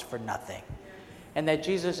cross, was for nothing. And that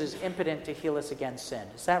Jesus is impotent to heal us against sin.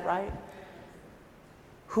 Is that right?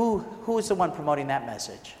 Who is the one promoting that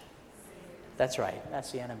message? That's right.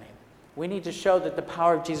 That's the enemy. We need to show that the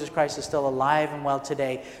power of Jesus Christ is still alive and well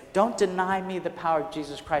today. Don't deny me the power of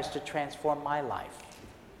Jesus Christ to transform my life.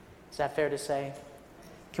 Is that fair to say?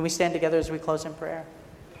 Can we stand together as we close in prayer?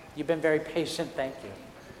 You've been very patient. Thank you.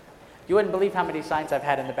 You wouldn't believe how many signs I've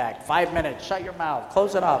had in the back. 5 minutes. Shut your mouth.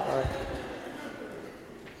 Close it up.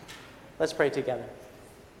 Let's pray together.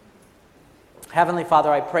 Heavenly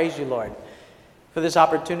Father, I praise you, Lord, for this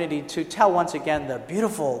opportunity to tell once again the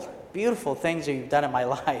beautiful, beautiful things that you've done in my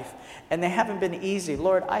life. And they haven't been easy.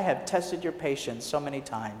 Lord, I have tested your patience so many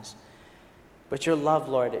times. But your love,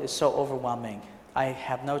 Lord, is so overwhelming. I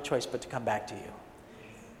have no choice but to come back to you.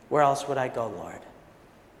 Where else would I go, Lord?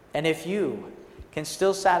 And if you can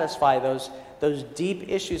still satisfy those deep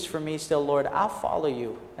issues for me still, Lord, I'll follow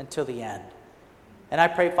you until the end. And I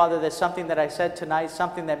pray, Father, that something that I said tonight,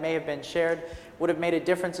 something that may have been shared, would have made a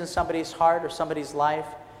difference in somebody's heart or somebody's life.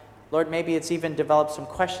 Lord, maybe it's even developed some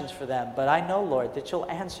questions for them. But I know, Lord, that you'll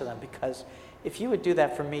answer them, because if you would do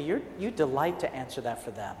that for me, you delight to answer that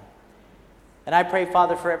for them. And I pray,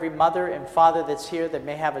 Father, for every mother and father that's here that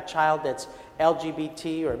may have a child that's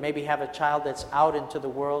LGBT, or maybe have a child that's out into the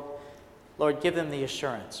world. Lord, give them the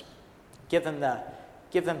assurance. Give them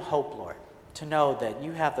hope, Lord, to know that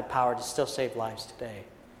you have the power to still save lives today.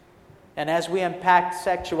 And as we unpack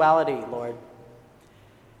sexuality, Lord,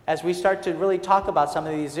 as we start to really talk about some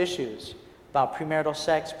of these issues, about premarital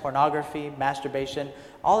sex, pornography, masturbation,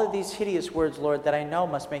 all of these hideous words, Lord, that I know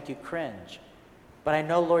must make you cringe. But I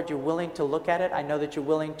know, Lord, you're willing to look at it. I know that you're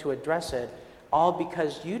willing to address it, all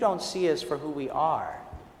because you don't see us for who we are.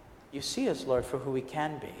 You see us, Lord, for who we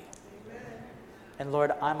can be. And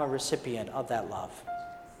Lord, I'm a recipient of that love.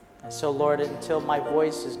 And so, Lord, until my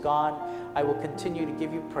voice is gone, I will continue to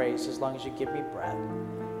give you praise as long as you give me breath.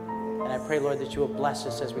 And I pray, Lord, that you will bless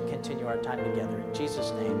us as we continue our time together. In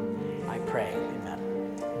Jesus' name, I pray. Amen.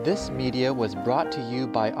 This media was brought to you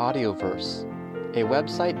by Audioverse, a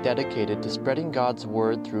website dedicated to spreading God's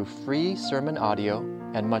Word through free sermon audio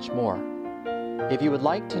and much more. If you would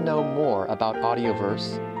like to know more about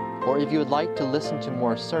Audioverse, or if you would like to listen to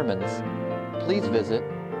more sermons, please visit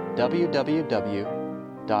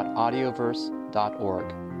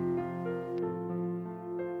www.audioverse.org.